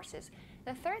 capitalist forces.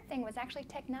 The third thing was actually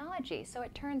technology. So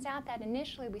it turns out that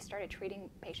initially we started treating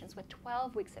patients with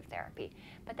 12 weeks of therapy,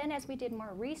 but then as we did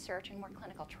more research and more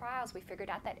clinical trials, we figured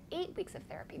out that 8 weeks of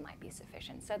therapy might be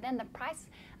sufficient. So then the price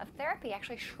of therapy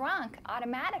actually shrunk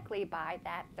automatically by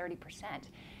that 30%.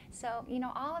 So, you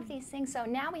know, all of these things. So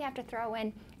now we have to throw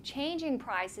in changing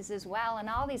prices as well and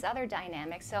all these other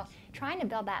dynamics. So trying to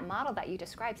build that model that you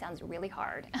described sounds really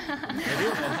hard.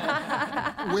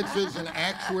 Which is an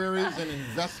actuary's and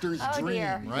investor's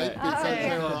dream, right? Because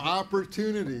there are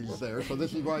opportunities there. So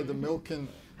this is why the Milken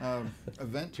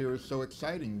event here is so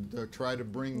exciting, to try to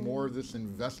bring more of this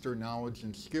investor knowledge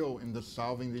and skill into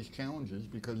solving these challenges,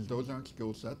 because those aren't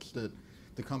skill sets that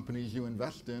the companies you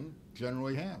invest in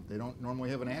generally have. They don't normally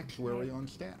have an actuary on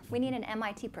staff. We need an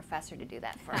MIT professor to do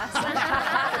that for us.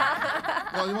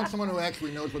 Well, you want someone who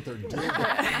actually knows what they're doing.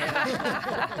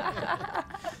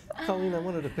 Colleen, I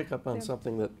wanted to pick up on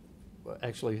something that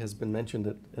actually has been mentioned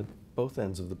at both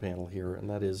ends of the panel here, and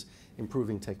that is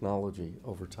improving technology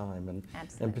over time, and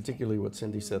particularly what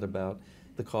Cindy said about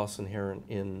the costs inherent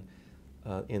in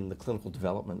the clinical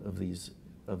development of these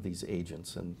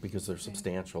agents, and because they're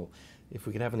substantial. If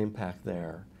we could have an impact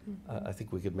there, I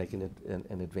think we could make an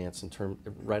advance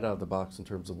right out of the box in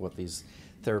terms of what these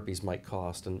therapies might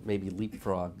cost, and maybe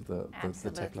leapfrog the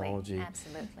technology.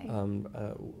 Absolutely.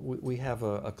 We have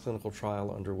a clinical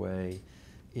trial underway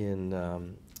in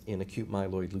acute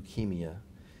myeloid leukemia,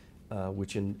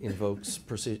 which invokes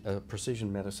a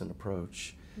precision medicine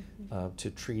approach to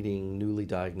treating newly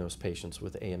diagnosed patients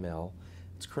with AML.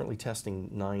 It's currently testing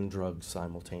 9 drugs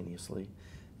simultaneously.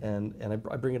 And I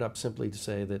bring it up simply to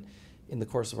say that in the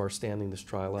course of our standing this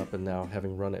trial up and now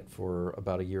having run it for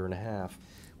about a year and a half,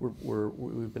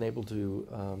 we've been able to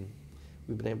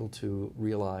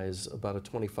realize about a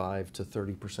 25 to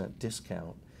 30%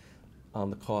 discount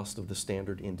on the cost of the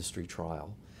standard industry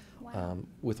trial. Wow.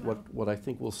 With what I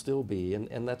think will still be,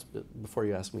 and that's before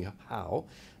you ask me how,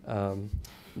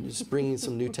 just bringing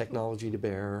some new technology to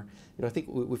bear. You know, I think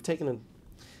we've taken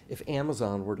if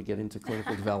Amazon were to get into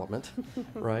clinical development,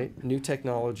 right? New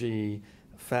technology,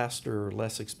 faster,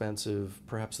 less expensive,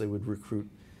 perhaps they would recruit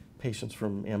patients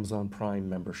from Amazon Prime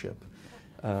membership.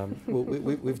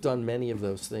 We've done many of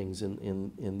those things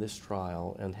in this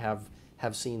trial and have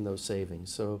seen those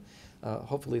savings. So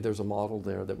hopefully there's a model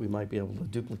there that we might be able to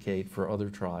duplicate for other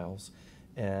trials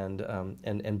and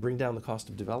bring down the cost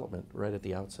of development right at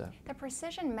the outset. The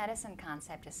precision medicine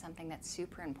concept is something that's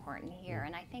super important here,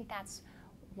 and I think that's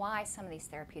why some of these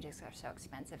therapeutics are so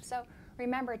expensive. So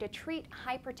remember, to treat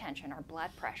hypertension or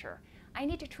blood pressure, I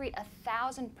need to treat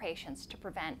 1,000 patients to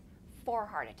prevent 4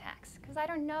 heart attacks, because I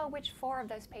don't know which 4 of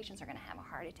those patients are going to have a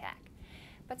heart attack.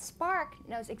 But Spark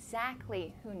knows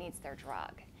exactly who needs their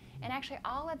drug. And actually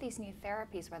all of these new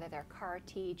therapies, whether they're CAR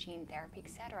T, gene therapy,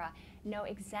 et cetera, know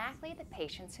exactly the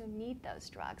patients who need those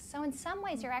drugs. So in some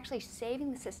ways, you're actually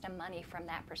saving the system money from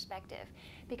that perspective.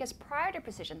 Because prior to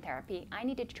precision therapy, I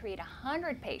needed to treat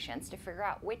 100 patients to figure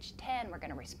out which 10 were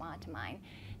going to respond to mine.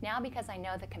 Now, because I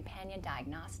know the companion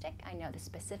diagnostic, I know the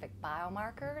specific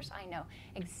biomarkers, I know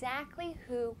exactly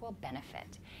who will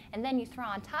benefit. And then you throw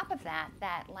on top of that,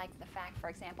 like the fact, for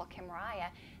example,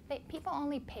 Kymriah, people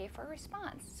only pay for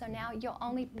response. So now you'll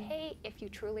only pay if you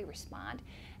truly respond.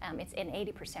 It's an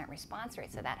 80% response rate,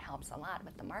 so that helps a lot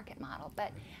with the market model.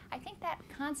 But I think that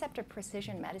concept of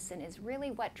precision medicine is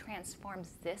really what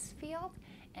transforms this field,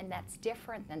 and that's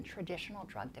different than traditional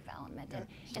drug development. And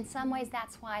in some ways,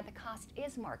 that's why the cost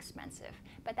is more expensive.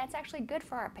 But that's actually good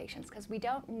for our patients, because we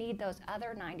don't need those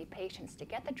other 90 patients to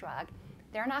get the drug.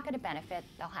 They're not going to benefit.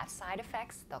 They'll have side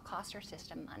effects. They'll cost our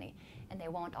system money, and they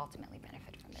won't ultimately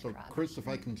benefit from the drug. So, Chris, if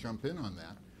I can jump in on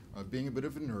that, being a bit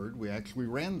of a nerd, we actually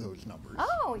ran those numbers.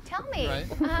 Oh, tell me. Right?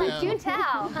 Do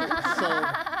tell. So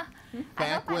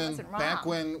back when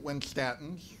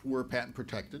statins were patent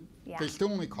protected, they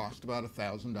still only cost about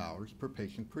 $1,000 per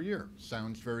patient per year.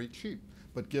 Sounds very cheap,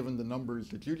 but given the numbers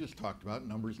that you just talked about,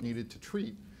 numbers needed to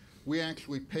treat, we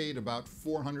actually paid about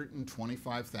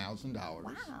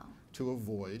 $425,000 to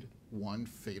avoid one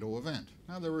fatal event.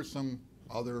 Now, there were some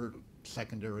other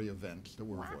secondary events that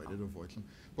were Wow. avoided them.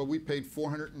 But we paid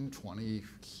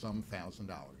 $420-some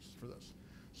thousand for this.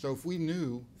 So if we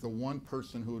knew the one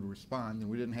person who would respond, then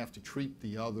we didn't have to treat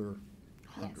the other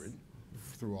 100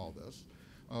 through all this.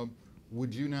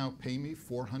 Would you now pay me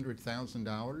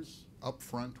 $400,000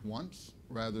 upfront once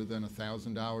rather than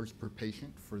 $1,000 per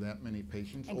patient for that many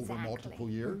patients over multiple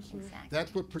years? Exactly.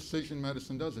 That's what precision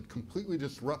medicine does. It completely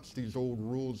disrupts these old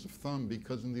rules of thumb,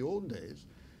 because in the old days,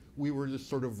 we were just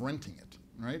sort of renting it,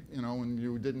 right? You know, and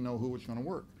you didn't know who was going to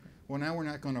work. Well, now we're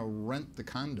not going to rent the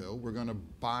condo, we're going to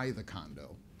buy the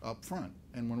condo up front.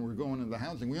 And when we're going into the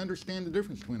housing, we understand the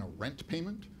difference between a rent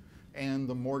payment and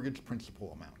the mortgage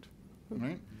principal amount,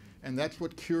 right? And that's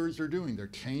what cures are doing. They're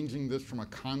changing this from a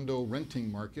condo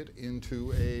renting market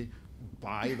into a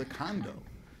buy the condo,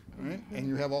 right? And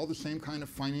you have all the same kind of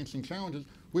financing challenges,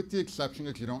 with the exception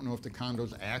that you don't know if the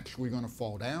condo's actually going to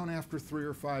fall down after 3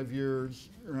 or 5 years,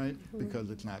 right?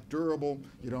 Because it's not durable.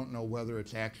 You don't know whether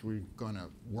it's actually going to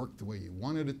work the way you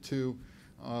wanted it to.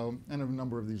 And a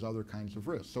number of these other kinds of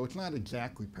risks. So it's not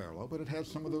exactly parallel, but it has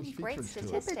some of those Great features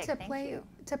to it. statistic.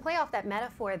 To play off that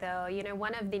metaphor, though, you know,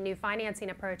 one of the new financing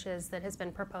approaches that has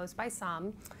been proposed by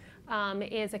some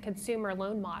is a consumer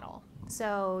loan model.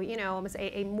 So, you know, almost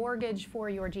a mortgage for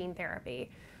your gene therapy.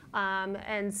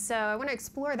 And so I want to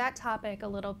explore that topic a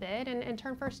little bit and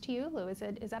turn first to you, Lou. Is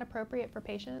that appropriate for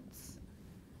patients?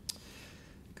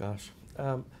 Gosh,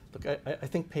 look, I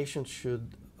think patients should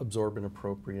absorb an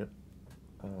appropriate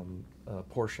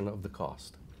portion of the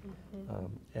cost.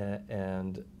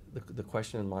 And the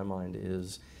question in my mind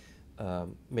is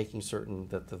making certain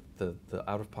that the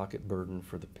out-of-pocket burden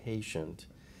for the patient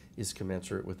is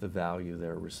commensurate with the value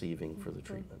they're receiving for the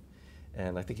treatment.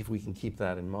 And I think if we can keep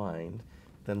that in mind,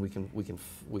 then we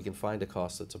can find a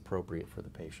cost that's appropriate for the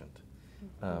patient.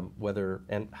 Whether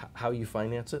and how you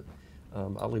finance it,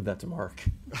 I'll leave that to Mark.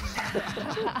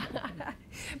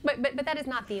 But that is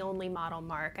not the only model,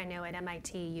 Mark. I know at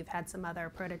MIT you've had some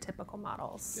other prototypical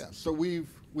models. Yeah, so we've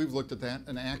looked at that,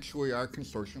 and actually our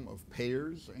consortium of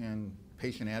payers and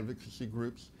patient advocacy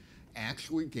groups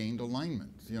actually gained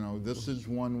alignment. You know, this is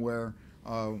one where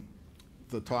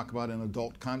the talk about an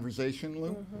adult conversation,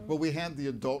 Lou. Well, we had the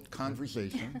adult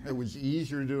conversation. It was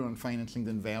easier to do on financing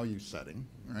than value setting,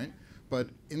 right? But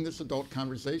in this adult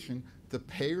conversation, the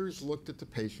payers looked at the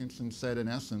patients and said, in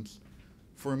essence,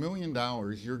 for $1 million,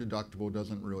 your deductible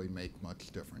doesn't really make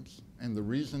much difference. And the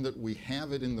reason that we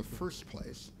have it in the first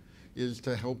place is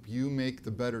to help you make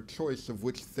the better choice of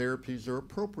which therapies are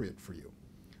appropriate for you.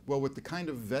 Well, with the kind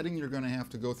of vetting you're going to have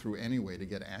to go through anyway to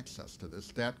get access to this,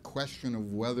 that question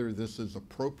of whether this is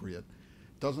appropriate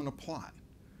doesn't apply.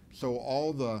 So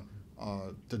all the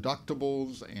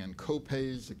deductibles and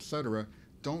copays, et cetera,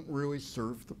 don't really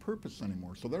serve the purpose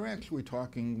anymore. So they're actually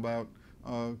talking about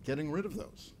getting rid of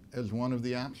those as one of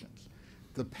the options.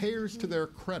 The payers, to their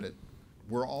credit,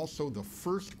 were also the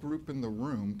first group in the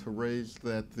room to raise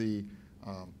that the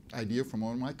idea from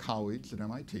one of my colleagues at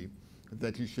MIT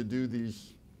that you should do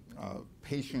these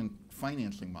patient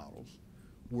financing models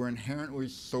were inherently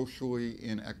socially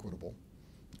inequitable.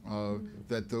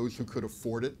 That those who could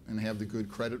afford it and have the good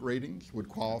credit ratings would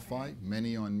qualify,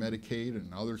 many on Medicaid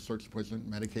and other sorts of places.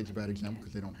 Medicaid's a bad example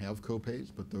because they don't have copays,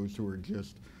 but those who are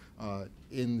just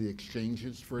in the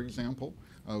exchanges, for example,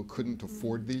 couldn't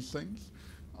afford these things.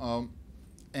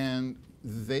 And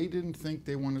they didn't think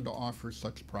they wanted to offer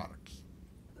such products,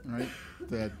 right?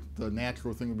 That the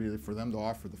natural thing would be for them to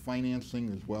offer the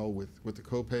financing as well with the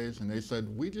copays, and they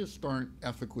said, we just aren't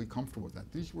ethically comfortable with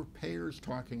that. These were payers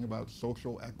talking about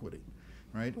social equity,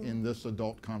 right, in this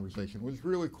adult conversation. It was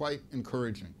really quite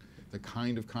encouraging, the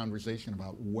kind of conversation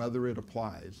about whether it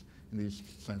applies in these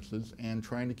senses and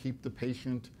trying to keep the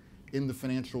patient in the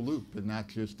financial loop and not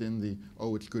just in the,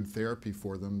 oh, it's good therapy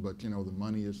for them, but, you know, the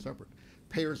money is separate.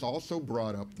 Payers also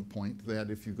brought up the point that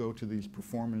if you go to these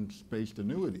performance-based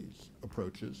annuities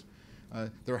approaches,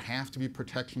 there have to be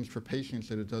protections for patients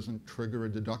that it doesn't trigger a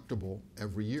deductible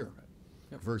every year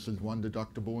versus one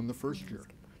deductible in the first year.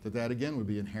 That again would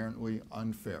be inherently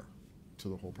unfair to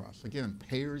the whole process. Again,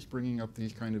 payers bringing up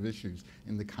these kind of issues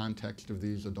in the context of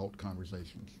these adult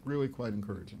conversations. Really quite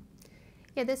encouraging.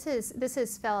 Yeah, this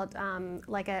is felt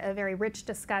like a very rich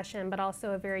discussion, but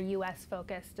also a very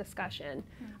U.S.-focused discussion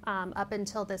up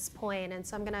until this point. And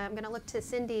so I'm gonna look to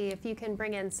Cindy if you can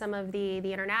bring in some of the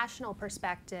international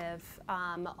perspective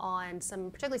on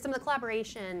particularly some of the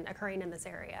collaboration occurring in this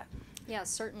area. Yeah,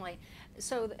 certainly.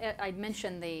 So I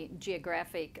mentioned the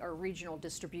geographic or regional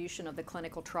distribution of the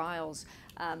clinical trials.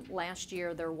 Last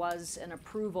year there was an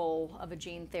approval of a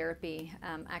gene therapy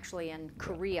actually in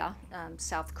Korea,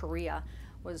 South Korea,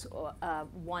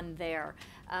 one there.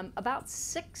 About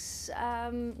 6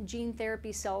 gene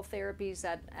therapy, cell therapies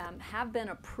that have been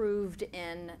approved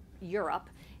in Europe,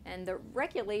 and the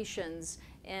regulations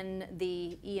in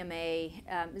the EMA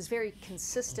is very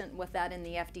consistent with that in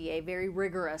the FDA, very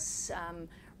rigorous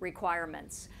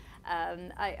requirements.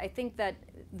 I think that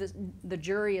the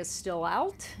jury is still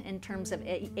out in terms of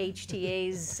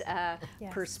HTA's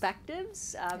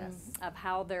perspectives of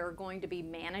how they're going to be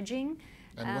managing.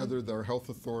 And whether their health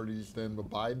authorities then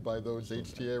abide by those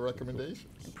HTA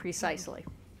recommendations. Precisely.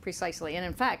 Precisely, and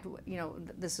in fact, you know,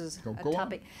 this is a Go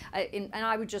topic, and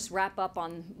I would just wrap up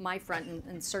on my front,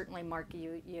 and certainly, Mark,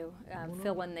 you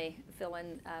fill in the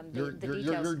details.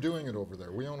 You're doing it over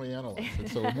there. We only analyze it,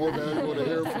 so more valuable to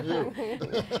hear from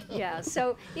you. Yeah,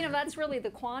 so you know that's really the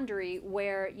quandary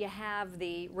where you have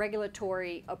the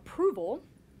regulatory approval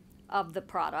of the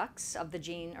products of the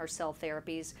gene or cell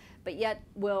therapies, but yet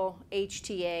will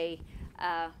HTA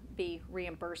be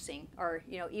reimbursing, or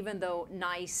you know, even though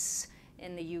NICE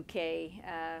in the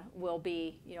UK will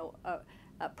be, you know,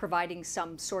 providing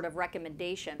some sort of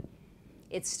recommendation.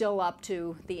 It's still up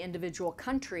to the individual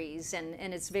countries, and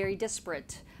it's very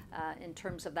disparate in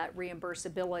terms of that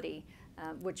reimbursability,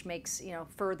 which makes, you know,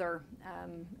 further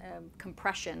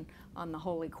compression on the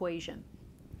whole equation.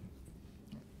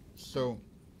 So,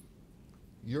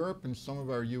 Europe and some of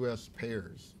our U.S.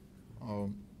 payers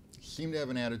seem to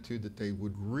have an attitude that they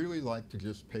would really like to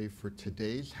just pay for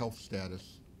today's health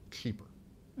status cheaper.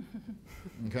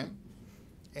 Okay?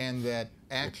 And that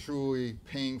actually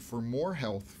paying for more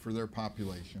health for their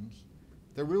populations,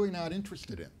 they're really not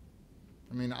interested in.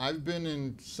 I mean, I've been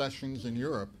in sessions in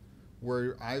Europe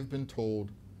where I've been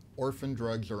told orphan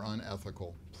drugs are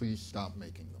unethical. Please stop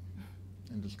making them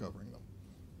and discovering them.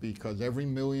 Because every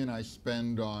million I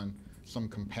spend on some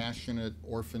compassionate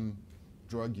orphan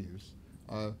drug use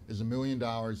is $1 million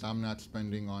I'm not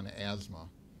spending on asthma,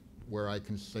 where I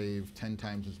can save 10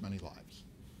 times as many lives.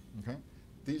 Okay?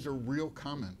 These are real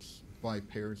comments by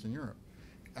payers in Europe.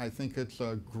 I think it's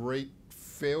a great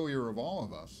failure of all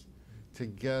of us to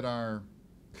get our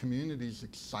communities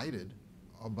excited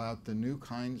about the new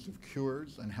kinds of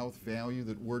cures and health value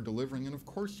that we're delivering, and of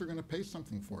course they're going to pay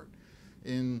something for it.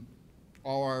 In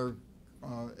all our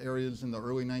areas in the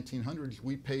early 1900s,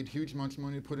 we paid huge amounts of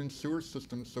money to put in sewer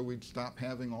systems so we'd stop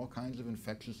having all kinds of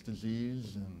infectious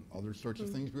disease and other sorts of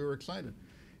things. We were excited.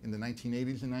 In the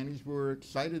 1980s and 90s, we were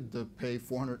excited to pay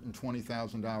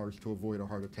 $420,000 to avoid a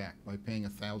heart attack by paying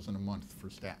 $1,000 a month for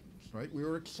statins, right? We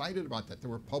were excited about that. There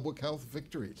were public health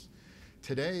victories.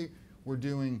 Today, we're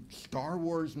doing Star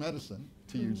Wars medicine,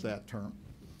 to use that term,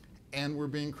 and we're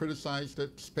being criticized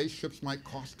that spaceships might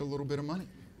cost a little bit of money.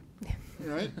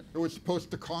 Right? It was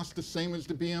supposed to cost the same as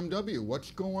the BMW.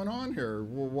 What's going on here?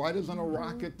 Well, why doesn't a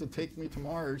rocket to take me to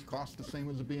Mars cost the same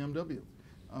as a BMW?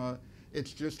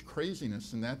 It's just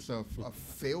craziness, and that's a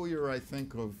failure, I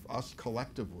think, of us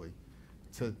collectively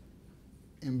to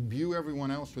imbue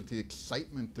everyone else with the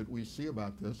excitement that we see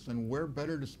about this, and where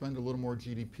better to spend a little more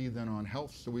GDP than on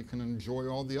health so we can enjoy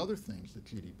all the other things that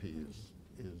GDP is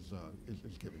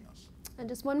giving us. And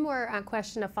just one more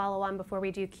question to follow on before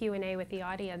we do Q&A with the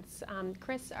audience.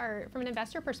 Chris, from an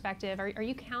investor perspective, are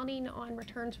you counting on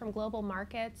returns from global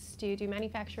markets? Do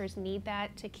manufacturers need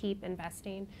that to keep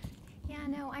investing? Yeah,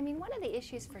 no, I mean, one of the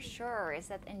issues for sure is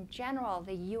that in general,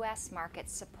 the US market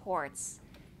supports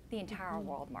the entire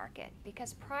world market,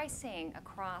 because pricing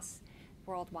across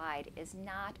worldwide is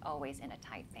not always in a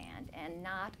tight band, and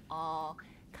not all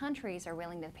countries are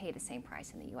willing to pay the same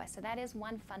price in the US. So that is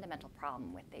one fundamental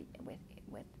problem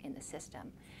in the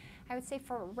system. I would say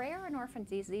for rare and orphan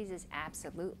diseases,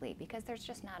 absolutely, because there's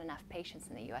just not enough patients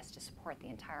in the US to support the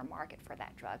entire market for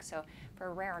that drug. So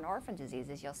for rare and orphan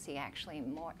diseases, you'll see actually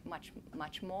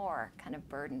much more kind of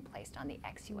burden placed on the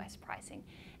ex-US pricing.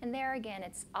 And there again,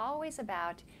 it's always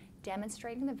about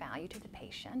demonstrating the value to the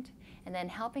patient, and then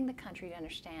helping the country to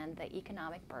understand the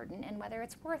economic burden and whether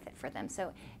it's worth it for them.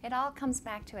 So it all comes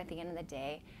back to, at the end of the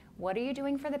day, what are you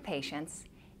doing for the patients?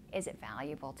 Is it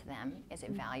valuable to them? Is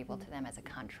it valuable to them as a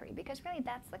country? Because really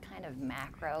that's the kind of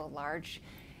macro, large,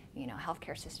 you know,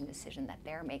 healthcare system decision that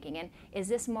they're making. And is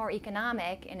this more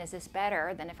economic, and is this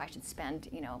better than if I should spend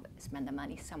the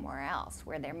money somewhere else,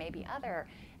 where there may be other,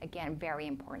 again, very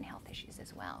important health issues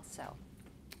as well. So,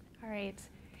 all right.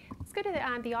 Let's go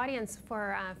to the audience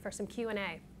for some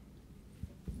Q&A.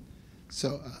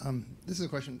 So this is a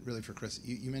question really for Chris.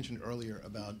 You mentioned earlier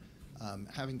about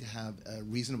having to have a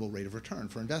reasonable rate of return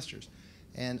for investors.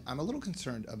 And I'm a little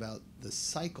concerned about the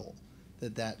cycle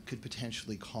that could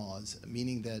potentially cause,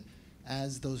 meaning that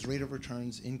as those rate of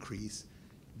returns increase,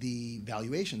 the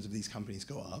valuations of these companies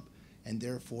go up, and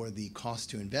therefore the cost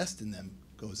to invest in them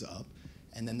goes up,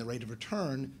 and then the rate of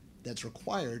return that's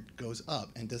required goes up.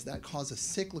 And does that cause a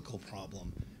cyclical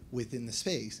problem within the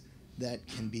space that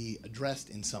can be addressed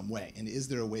in some way? And is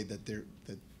there a way that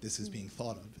this is being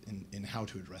thought of in how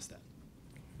to address that?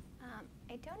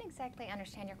 I don't exactly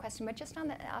understand your question, but just on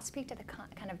the, I'll speak to the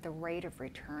kind of the rate of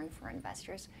return for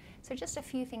investors. So just a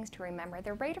few things to remember.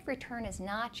 The rate of return is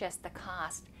not just the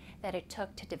cost that it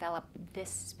took to develop this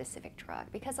specific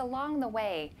drug, because along the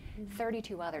way,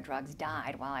 32 other drugs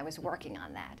died while I was working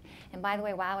on that. And by the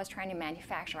way, while I was trying to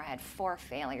manufacture, I had 4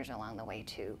 failures along the way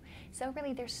too. So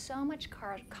really, there's so much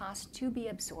cost to be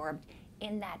absorbed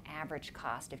in that average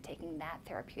cost of taking that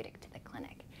therapeutic to the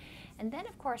clinic. And then,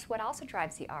 of course, what also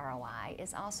drives the ROI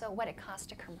is also what it costs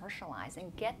to commercialize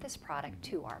and get this product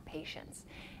to our patients.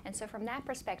 And so from that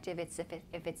perspective, it's if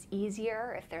it's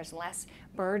easier, if there's less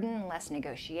burden, less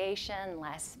negotiation,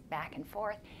 less back and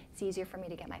forth, it's easier for me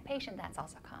to get my patient, that's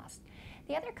also cost.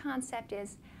 The other concept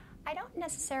is, I don't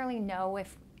necessarily know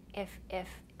if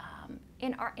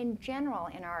in general,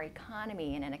 in our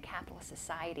economy and in a capitalist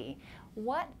society,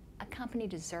 what a company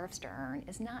deserves to earn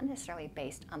is not necessarily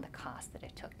based on the cost that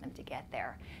it took them to get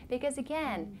there. Because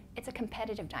again, it's a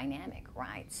competitive dynamic,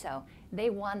 right? So they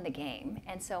won the game,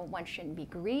 and so one shouldn't be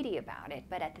greedy about it,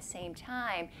 but at the same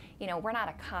time, we're not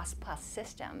a cost-plus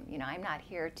system. I'm not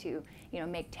here to,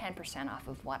 make 10% off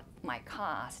of what my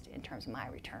cost in terms of my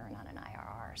return on an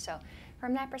IRR. So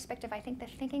from that perspective, I think the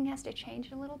thinking has to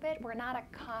change a little bit. We're not a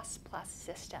cost-plus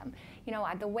system.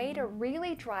 The way to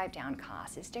really drive down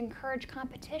costs is to encourage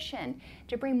competition,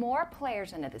 to bring more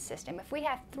players into the system. If we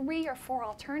have 3 or 4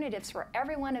 alternatives for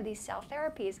every one of these cell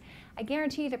therapies, I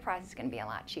guarantee you the price is going to be a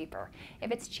lot cheaper.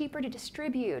 If it's cheaper to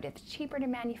distribute, if it's cheaper to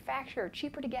manufacture,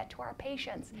 cheaper to get to our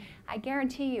patients, I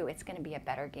guarantee you it's going to be a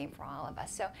better game for all of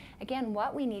us. So again,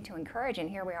 what we need to encourage, and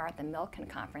here we are at the Milken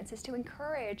Conference, is to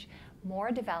encourage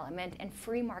more development and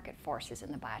free market forces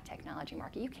in the biotechnology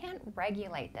market. You can't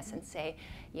regulate this and say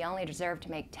you only deserve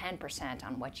to make 10%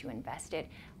 on what you invested.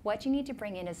 What you need to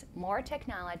bring in is more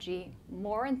technology,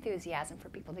 more enthusiasm for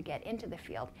people to get into the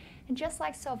field. And just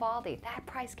like Sovaldi, that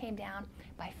price came down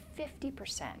by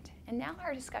 50%. And now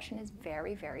our discussion is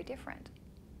very, very different.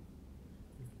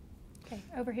 Okay,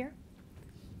 over here.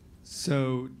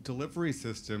 So delivery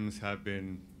systems have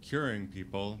been curing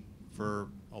people for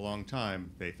a long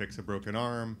time. They fix a broken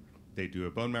arm, they do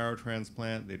a bone marrow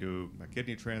transplant, they do a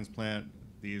kidney transplant.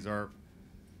 These are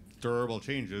durable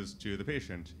changes to the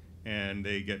patient, and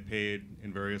they get paid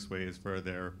in various ways for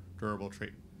their durable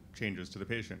changes to the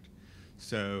patient.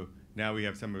 So now we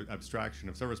have some abstraction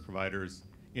of service providers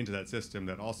into that system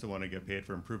that also want to get paid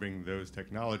for improving those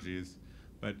technologies,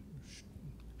 but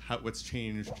what's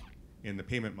changed in the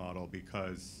payment model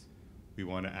because we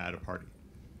want to add a party?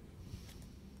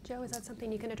 Joe, is that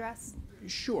something you can address?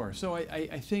 Sure. So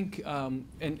I think,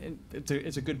 and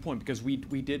it's a good point, because we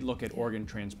did look at organ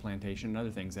transplantation and other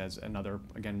things as another,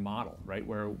 again, model, right,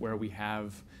 where we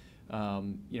have,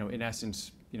 in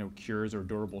essence, cures or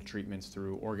durable treatments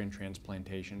through organ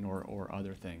transplantation or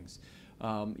other things.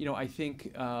 I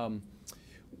think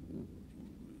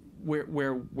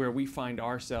where we find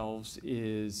ourselves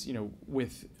is,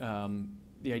 with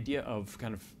the idea of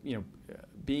kind of,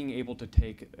 being able to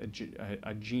take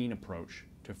a gene approach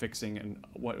to fixing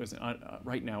what was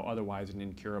right now otherwise an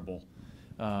incurable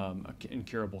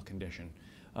condition.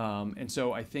 And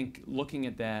so I think looking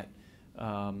at that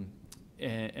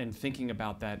and thinking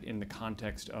about that in the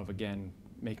context of, again,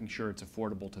 making sure it's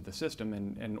affordable to the system,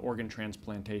 and organ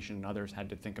transplantation and others had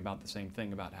to think about the same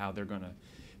thing, about how they're going to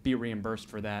be reimbursed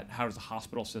for that. How does the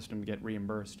hospital system get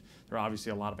reimbursed? There are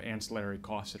obviously a lot of ancillary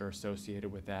costs that are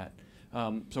associated with that.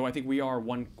 So I think we are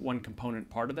one component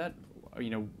part of that,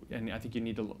 and I think you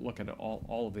need to look at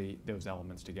all of those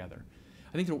elements together.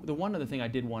 I think the one other thing I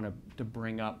did want to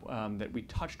bring up that we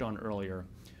touched on earlier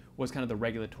was kind of the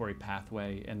regulatory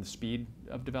pathway and the speed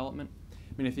of development.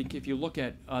 I mean, I think if you look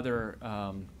at other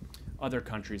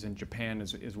countries, and Japan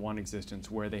is one existence,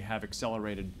 where they have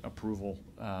accelerated approval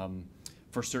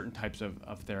for certain types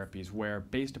of therapies, where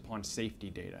based upon safety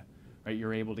data, right,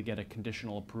 you're able to get a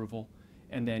conditional approval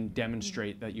and then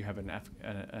demonstrate that you have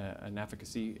an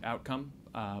efficacy outcome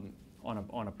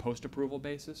on a post-approval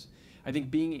basis. I think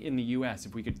being in the U.S.,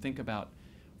 if we could think about,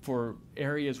 for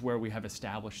areas where we have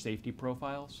established safety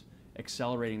profiles,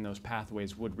 accelerating those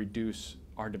pathways would reduce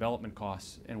our development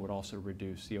costs and would also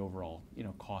reduce the overall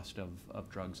cost of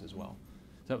drugs as well.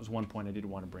 So that was one point I did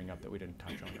want to bring up that we didn't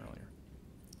touch on earlier.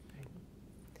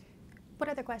 What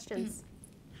other questions?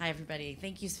 Hi, everybody.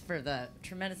 Thank you for the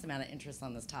tremendous amount of interest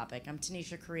on this topic. I'm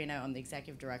Tanisha Carino. I'm the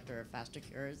Executive Director of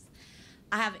FasterCures.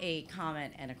 I have a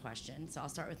comment and a question, so I'll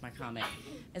start with my comment.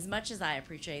 As much as I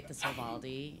appreciate the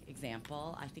Sovaldi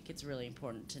example, I think it's really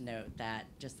important to note that,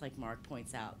 just like Mark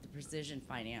points out, the precision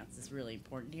finance is really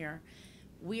important here.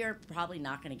 We are probably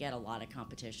not going to get a lot of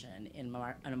competition in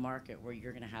a market where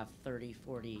you're going to have 30,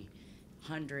 40,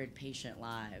 100 patient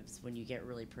lives when you get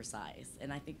really precise.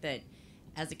 And I think that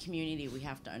as a community, we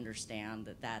have to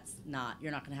understand that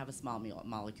you're not going to have a small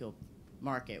molecule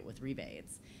market with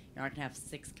rebates. You're not going to have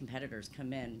 6 competitors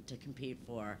come in to compete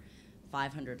for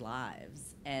 500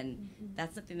 lives. And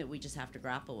that's something that we just have to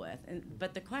grapple with.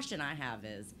 But the question I have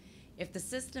is, if the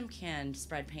system can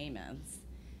spread payments,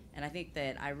 and I think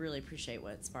that I really appreciate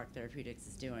what Spark Therapeutics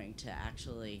is doing to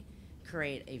actually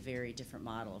create a very different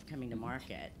model of coming to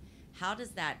market, how does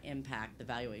that impact the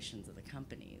valuations of the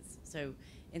companies? So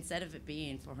instead of it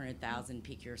being 400,000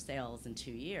 peak year sales in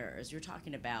 2 years, you're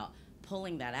talking about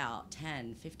pulling that out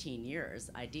 10, 15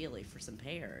 years, ideally, for some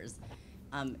payers.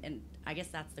 And I guess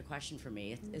that's the question for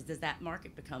me, is does that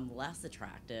market become less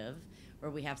attractive, where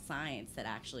we have science that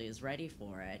actually is ready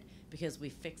for it because we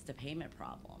fixed a payment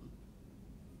problem?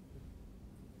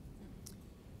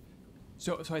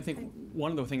 So I think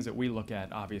one of the things that we look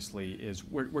at, obviously, is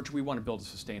where do we want to build a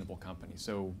sustainable company?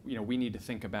 So, we need to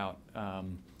think about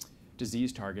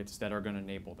disease targets that are going to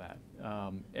enable that.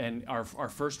 And our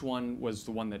first one was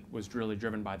the one that was really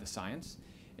driven by the science.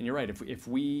 And you're right, if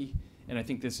we, and I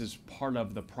think this is part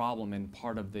of the problem and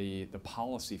part of the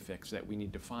policy fix that we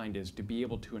need to find, is to be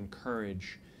able to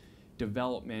encourage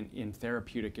development in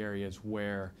therapeutic areas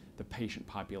where the patient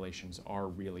populations are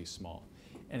really small.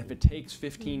 And if it takes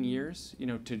 15 years,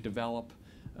 to develop,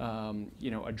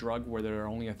 a drug where there are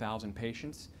only 1,000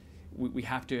 patients, we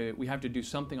have to do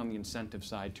something on the incentive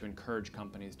side to encourage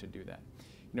companies to do that.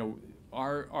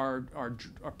 Our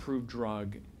approved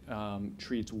drug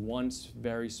treats one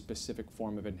very specific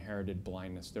form of inherited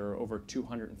blindness. There are over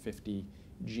 250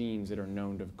 genes that are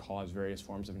known to cause various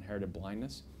forms of inherited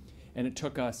blindness, and it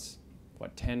took us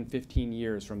 10, 15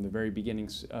 years from the very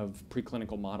beginnings of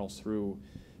preclinical models through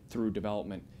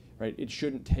development. Right? It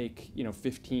shouldn't take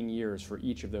 15 years for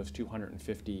each of those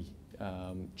 250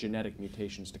 genetic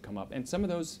mutations to come up. And some of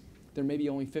those, there may be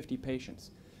only 50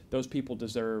 patients. Those people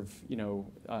deserve,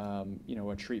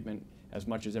 a treatment as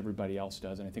much as everybody else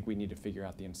does. And I think we need to figure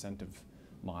out the incentive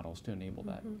models to enable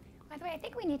that. By the way, I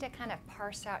think we need to kind of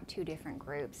parse out 2 different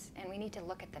groups, and we need to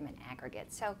look at them in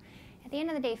aggregate. So at the end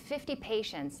of the day, 50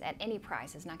 patients at any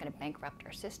price is not going to bankrupt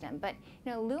our system. But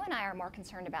Lou and I are more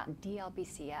concerned about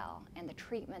DLBCL and the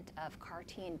treatment of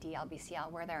CAR-T and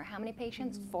DLBCL, where there are how many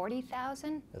patients?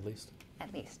 40,000? At least.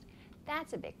 At least.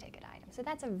 That's a big ticket item. So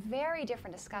that's a very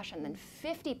different discussion than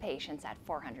 50 patients at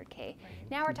 400K.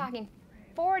 Now we're talking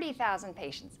 40,000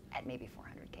 patients at maybe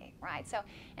 400K, right? So,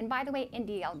 and by the way, in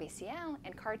DLBCL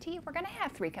and CAR-T, we're going to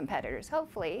have 3 competitors,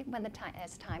 hopefully,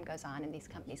 as time goes on and these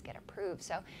companies get approved.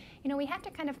 So, we have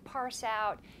to kind of parse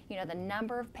out, the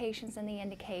number of patients in the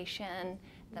indication,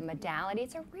 the modality.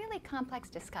 It's a really complex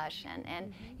discussion.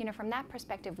 And, from that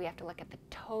perspective, we have to look at the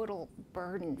total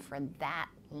burden for that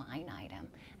line item.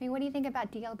 I mean, what do you think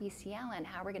about DLBCL and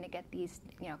how we're going to get these,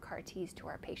 CAR-Ts to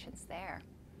our patients there?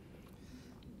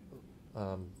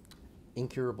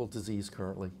 Incurable disease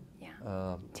currently.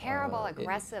 Yeah. Terrible,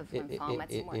 aggressive lymphoma.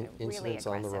 It's more really incidence aggressive.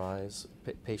 on the rise.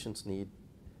 Patients need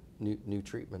new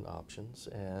treatment options,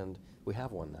 and we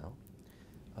have one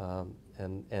now,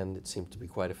 and it seems to be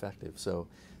quite effective. So,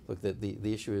 look,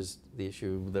 the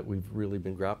issue that we've really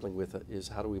been grappling with is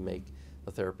how do we make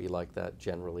a therapy like that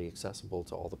generally accessible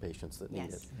to all the patients that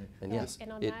need it. And yes,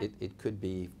 it could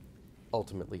be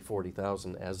ultimately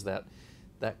 40,000 as that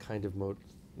kind of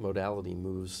modality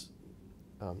moves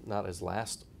not as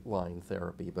last line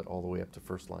therapy, but all the way up to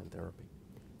first line therapy.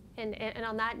 And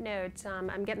on that note,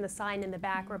 I'm getting the sign in the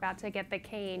back. We're about to get the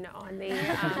cane on the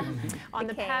on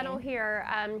the panel here.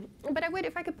 But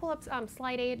if I could pull up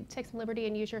slide 8, take some liberty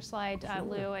and use your slide,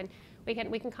 Lou, and we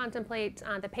can contemplate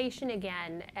the patient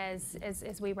again as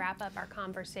we wrap up our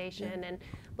conversation, and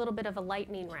a little bit of a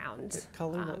lightning round.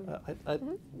 Colleen,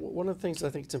 one of the things I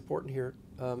think it's important here,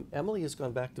 Emily has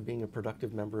gone back to being a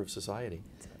productive member of society.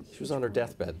 She was on her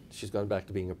deathbed. She's gone back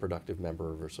to being a productive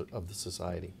member of the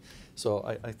society. So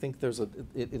I think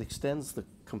it extends the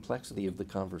complexity of the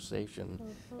conversation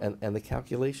and the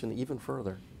calculation even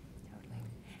further.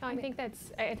 Oh, I think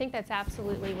that's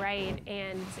absolutely right,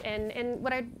 and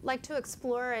what I'd like to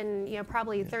explore in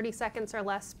probably 30 seconds or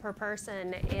less per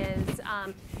person is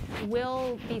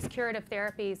will these curative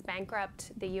therapies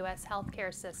bankrupt the U.S.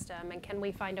 healthcare system, and can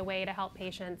we find a way to help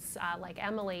patients like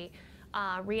Emily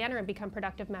re-enter and become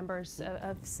productive members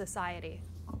of society?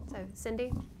 So,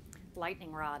 Cindy?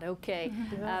 Lightning rod, okay.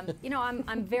 You know,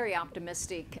 I'm very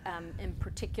optimistic. In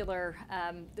particular,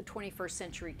 the 21st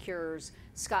Century Cures,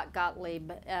 Scott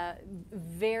Gottlieb,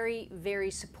 very,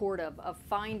 very supportive of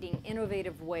finding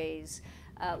innovative ways,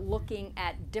 looking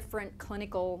at different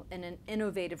clinical and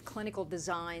innovative clinical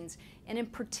designs, and in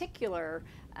particular,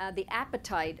 the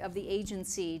appetite of the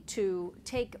agency to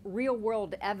take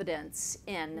real-world evidence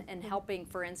in and helping,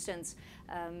 for instance,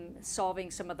 solving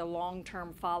some of the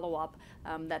long-term follow-up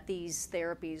that these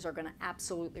therapies are going to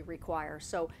absolutely require.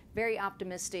 So very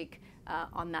optimistic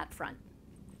on that front.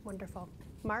 Wonderful.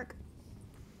 Mark?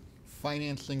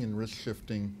 Financing and risk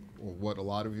shifting, or what a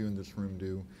lot of you in this room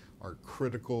do, are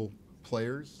critical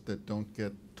players that don't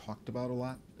get talked about a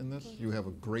lot in this. You have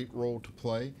a great role to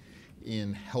play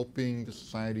in helping the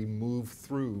society move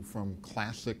through from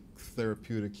classic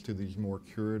therapeutics to these more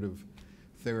curative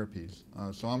therapies.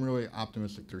 So I'm really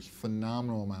optimistic. There's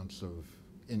phenomenal amounts of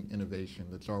innovation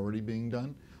that's already being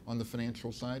done on the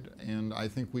financial side, and I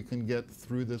think we can get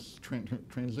through this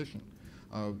transition.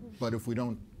 But if we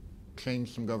don't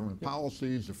change some government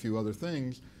policies, a few other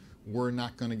things, we're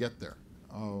not going to get there.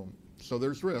 So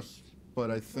there's risks, but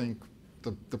I think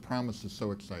the promise is so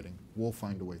exciting. We'll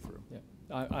find a way through. Yeah.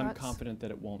 I'm confident that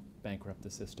it won't bankrupt the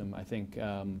system. I think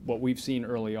what we've seen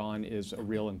early on is a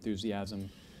real enthusiasm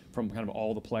from kind of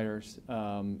all the players,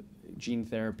 gene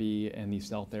therapy and these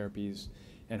cell therapies,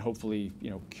 and hopefully, you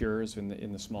know, cures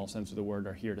in the small sense of the word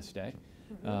are here to stay.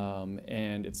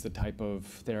 And it's the type of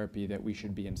therapy that we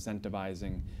should be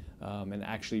incentivizing and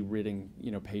actually ridding,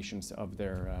 you know, patients of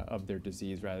their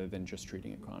disease rather than just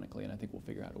treating it chronically. And I think we'll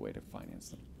figure out a way to finance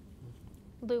them.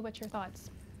 Lou, what's your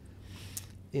thoughts?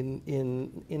 In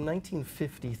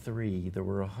 1953, there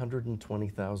were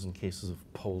 120,000 cases of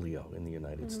polio in the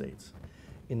United States.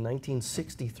 In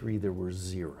 1963, there were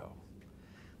 0.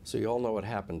 So you all know what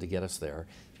happened to get us there.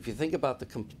 If you think about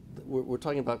we're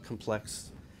talking about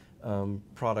complex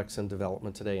products and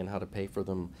development today and how to pay for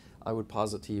them. I would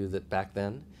posit to you that back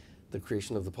then, the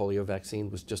creation of the polio vaccine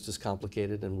was just as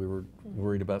complicated, and we were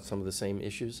worried about some of the same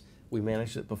issues. We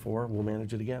managed it before, we'll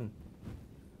manage it again.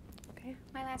 Okay.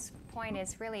 My last point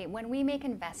is really, when we make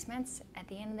investments, at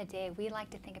the end of the day, we like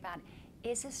to think about,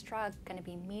 is this drug going to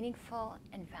be meaningful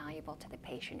and valuable to the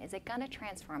patient? Is it going to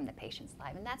transform the patient's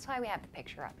life? And that's why we have the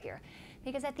picture up here.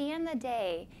 Because at the end of the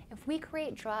day, if we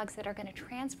create drugs that are going to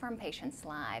transform patients'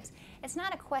 lives, it's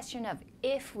not a question of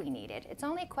if we need it. It's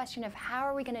only a question of how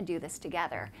are we going to do this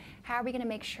together? How are we going to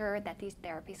make sure that these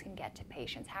therapies can get to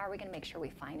patients? How are we going to make sure we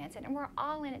finance it? And we're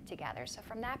all in it together. So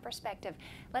from that perspective,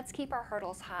 let's keep our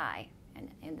hurdles high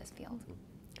in this field.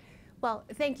 Well,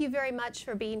 thank you very much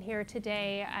for being here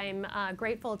today. I'm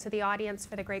grateful to the audience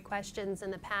for the great questions in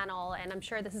the panel, and I'm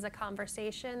sure this is a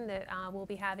conversation that we'll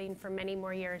be having for many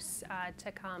more years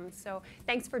to come. So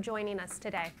thanks for joining us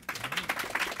today.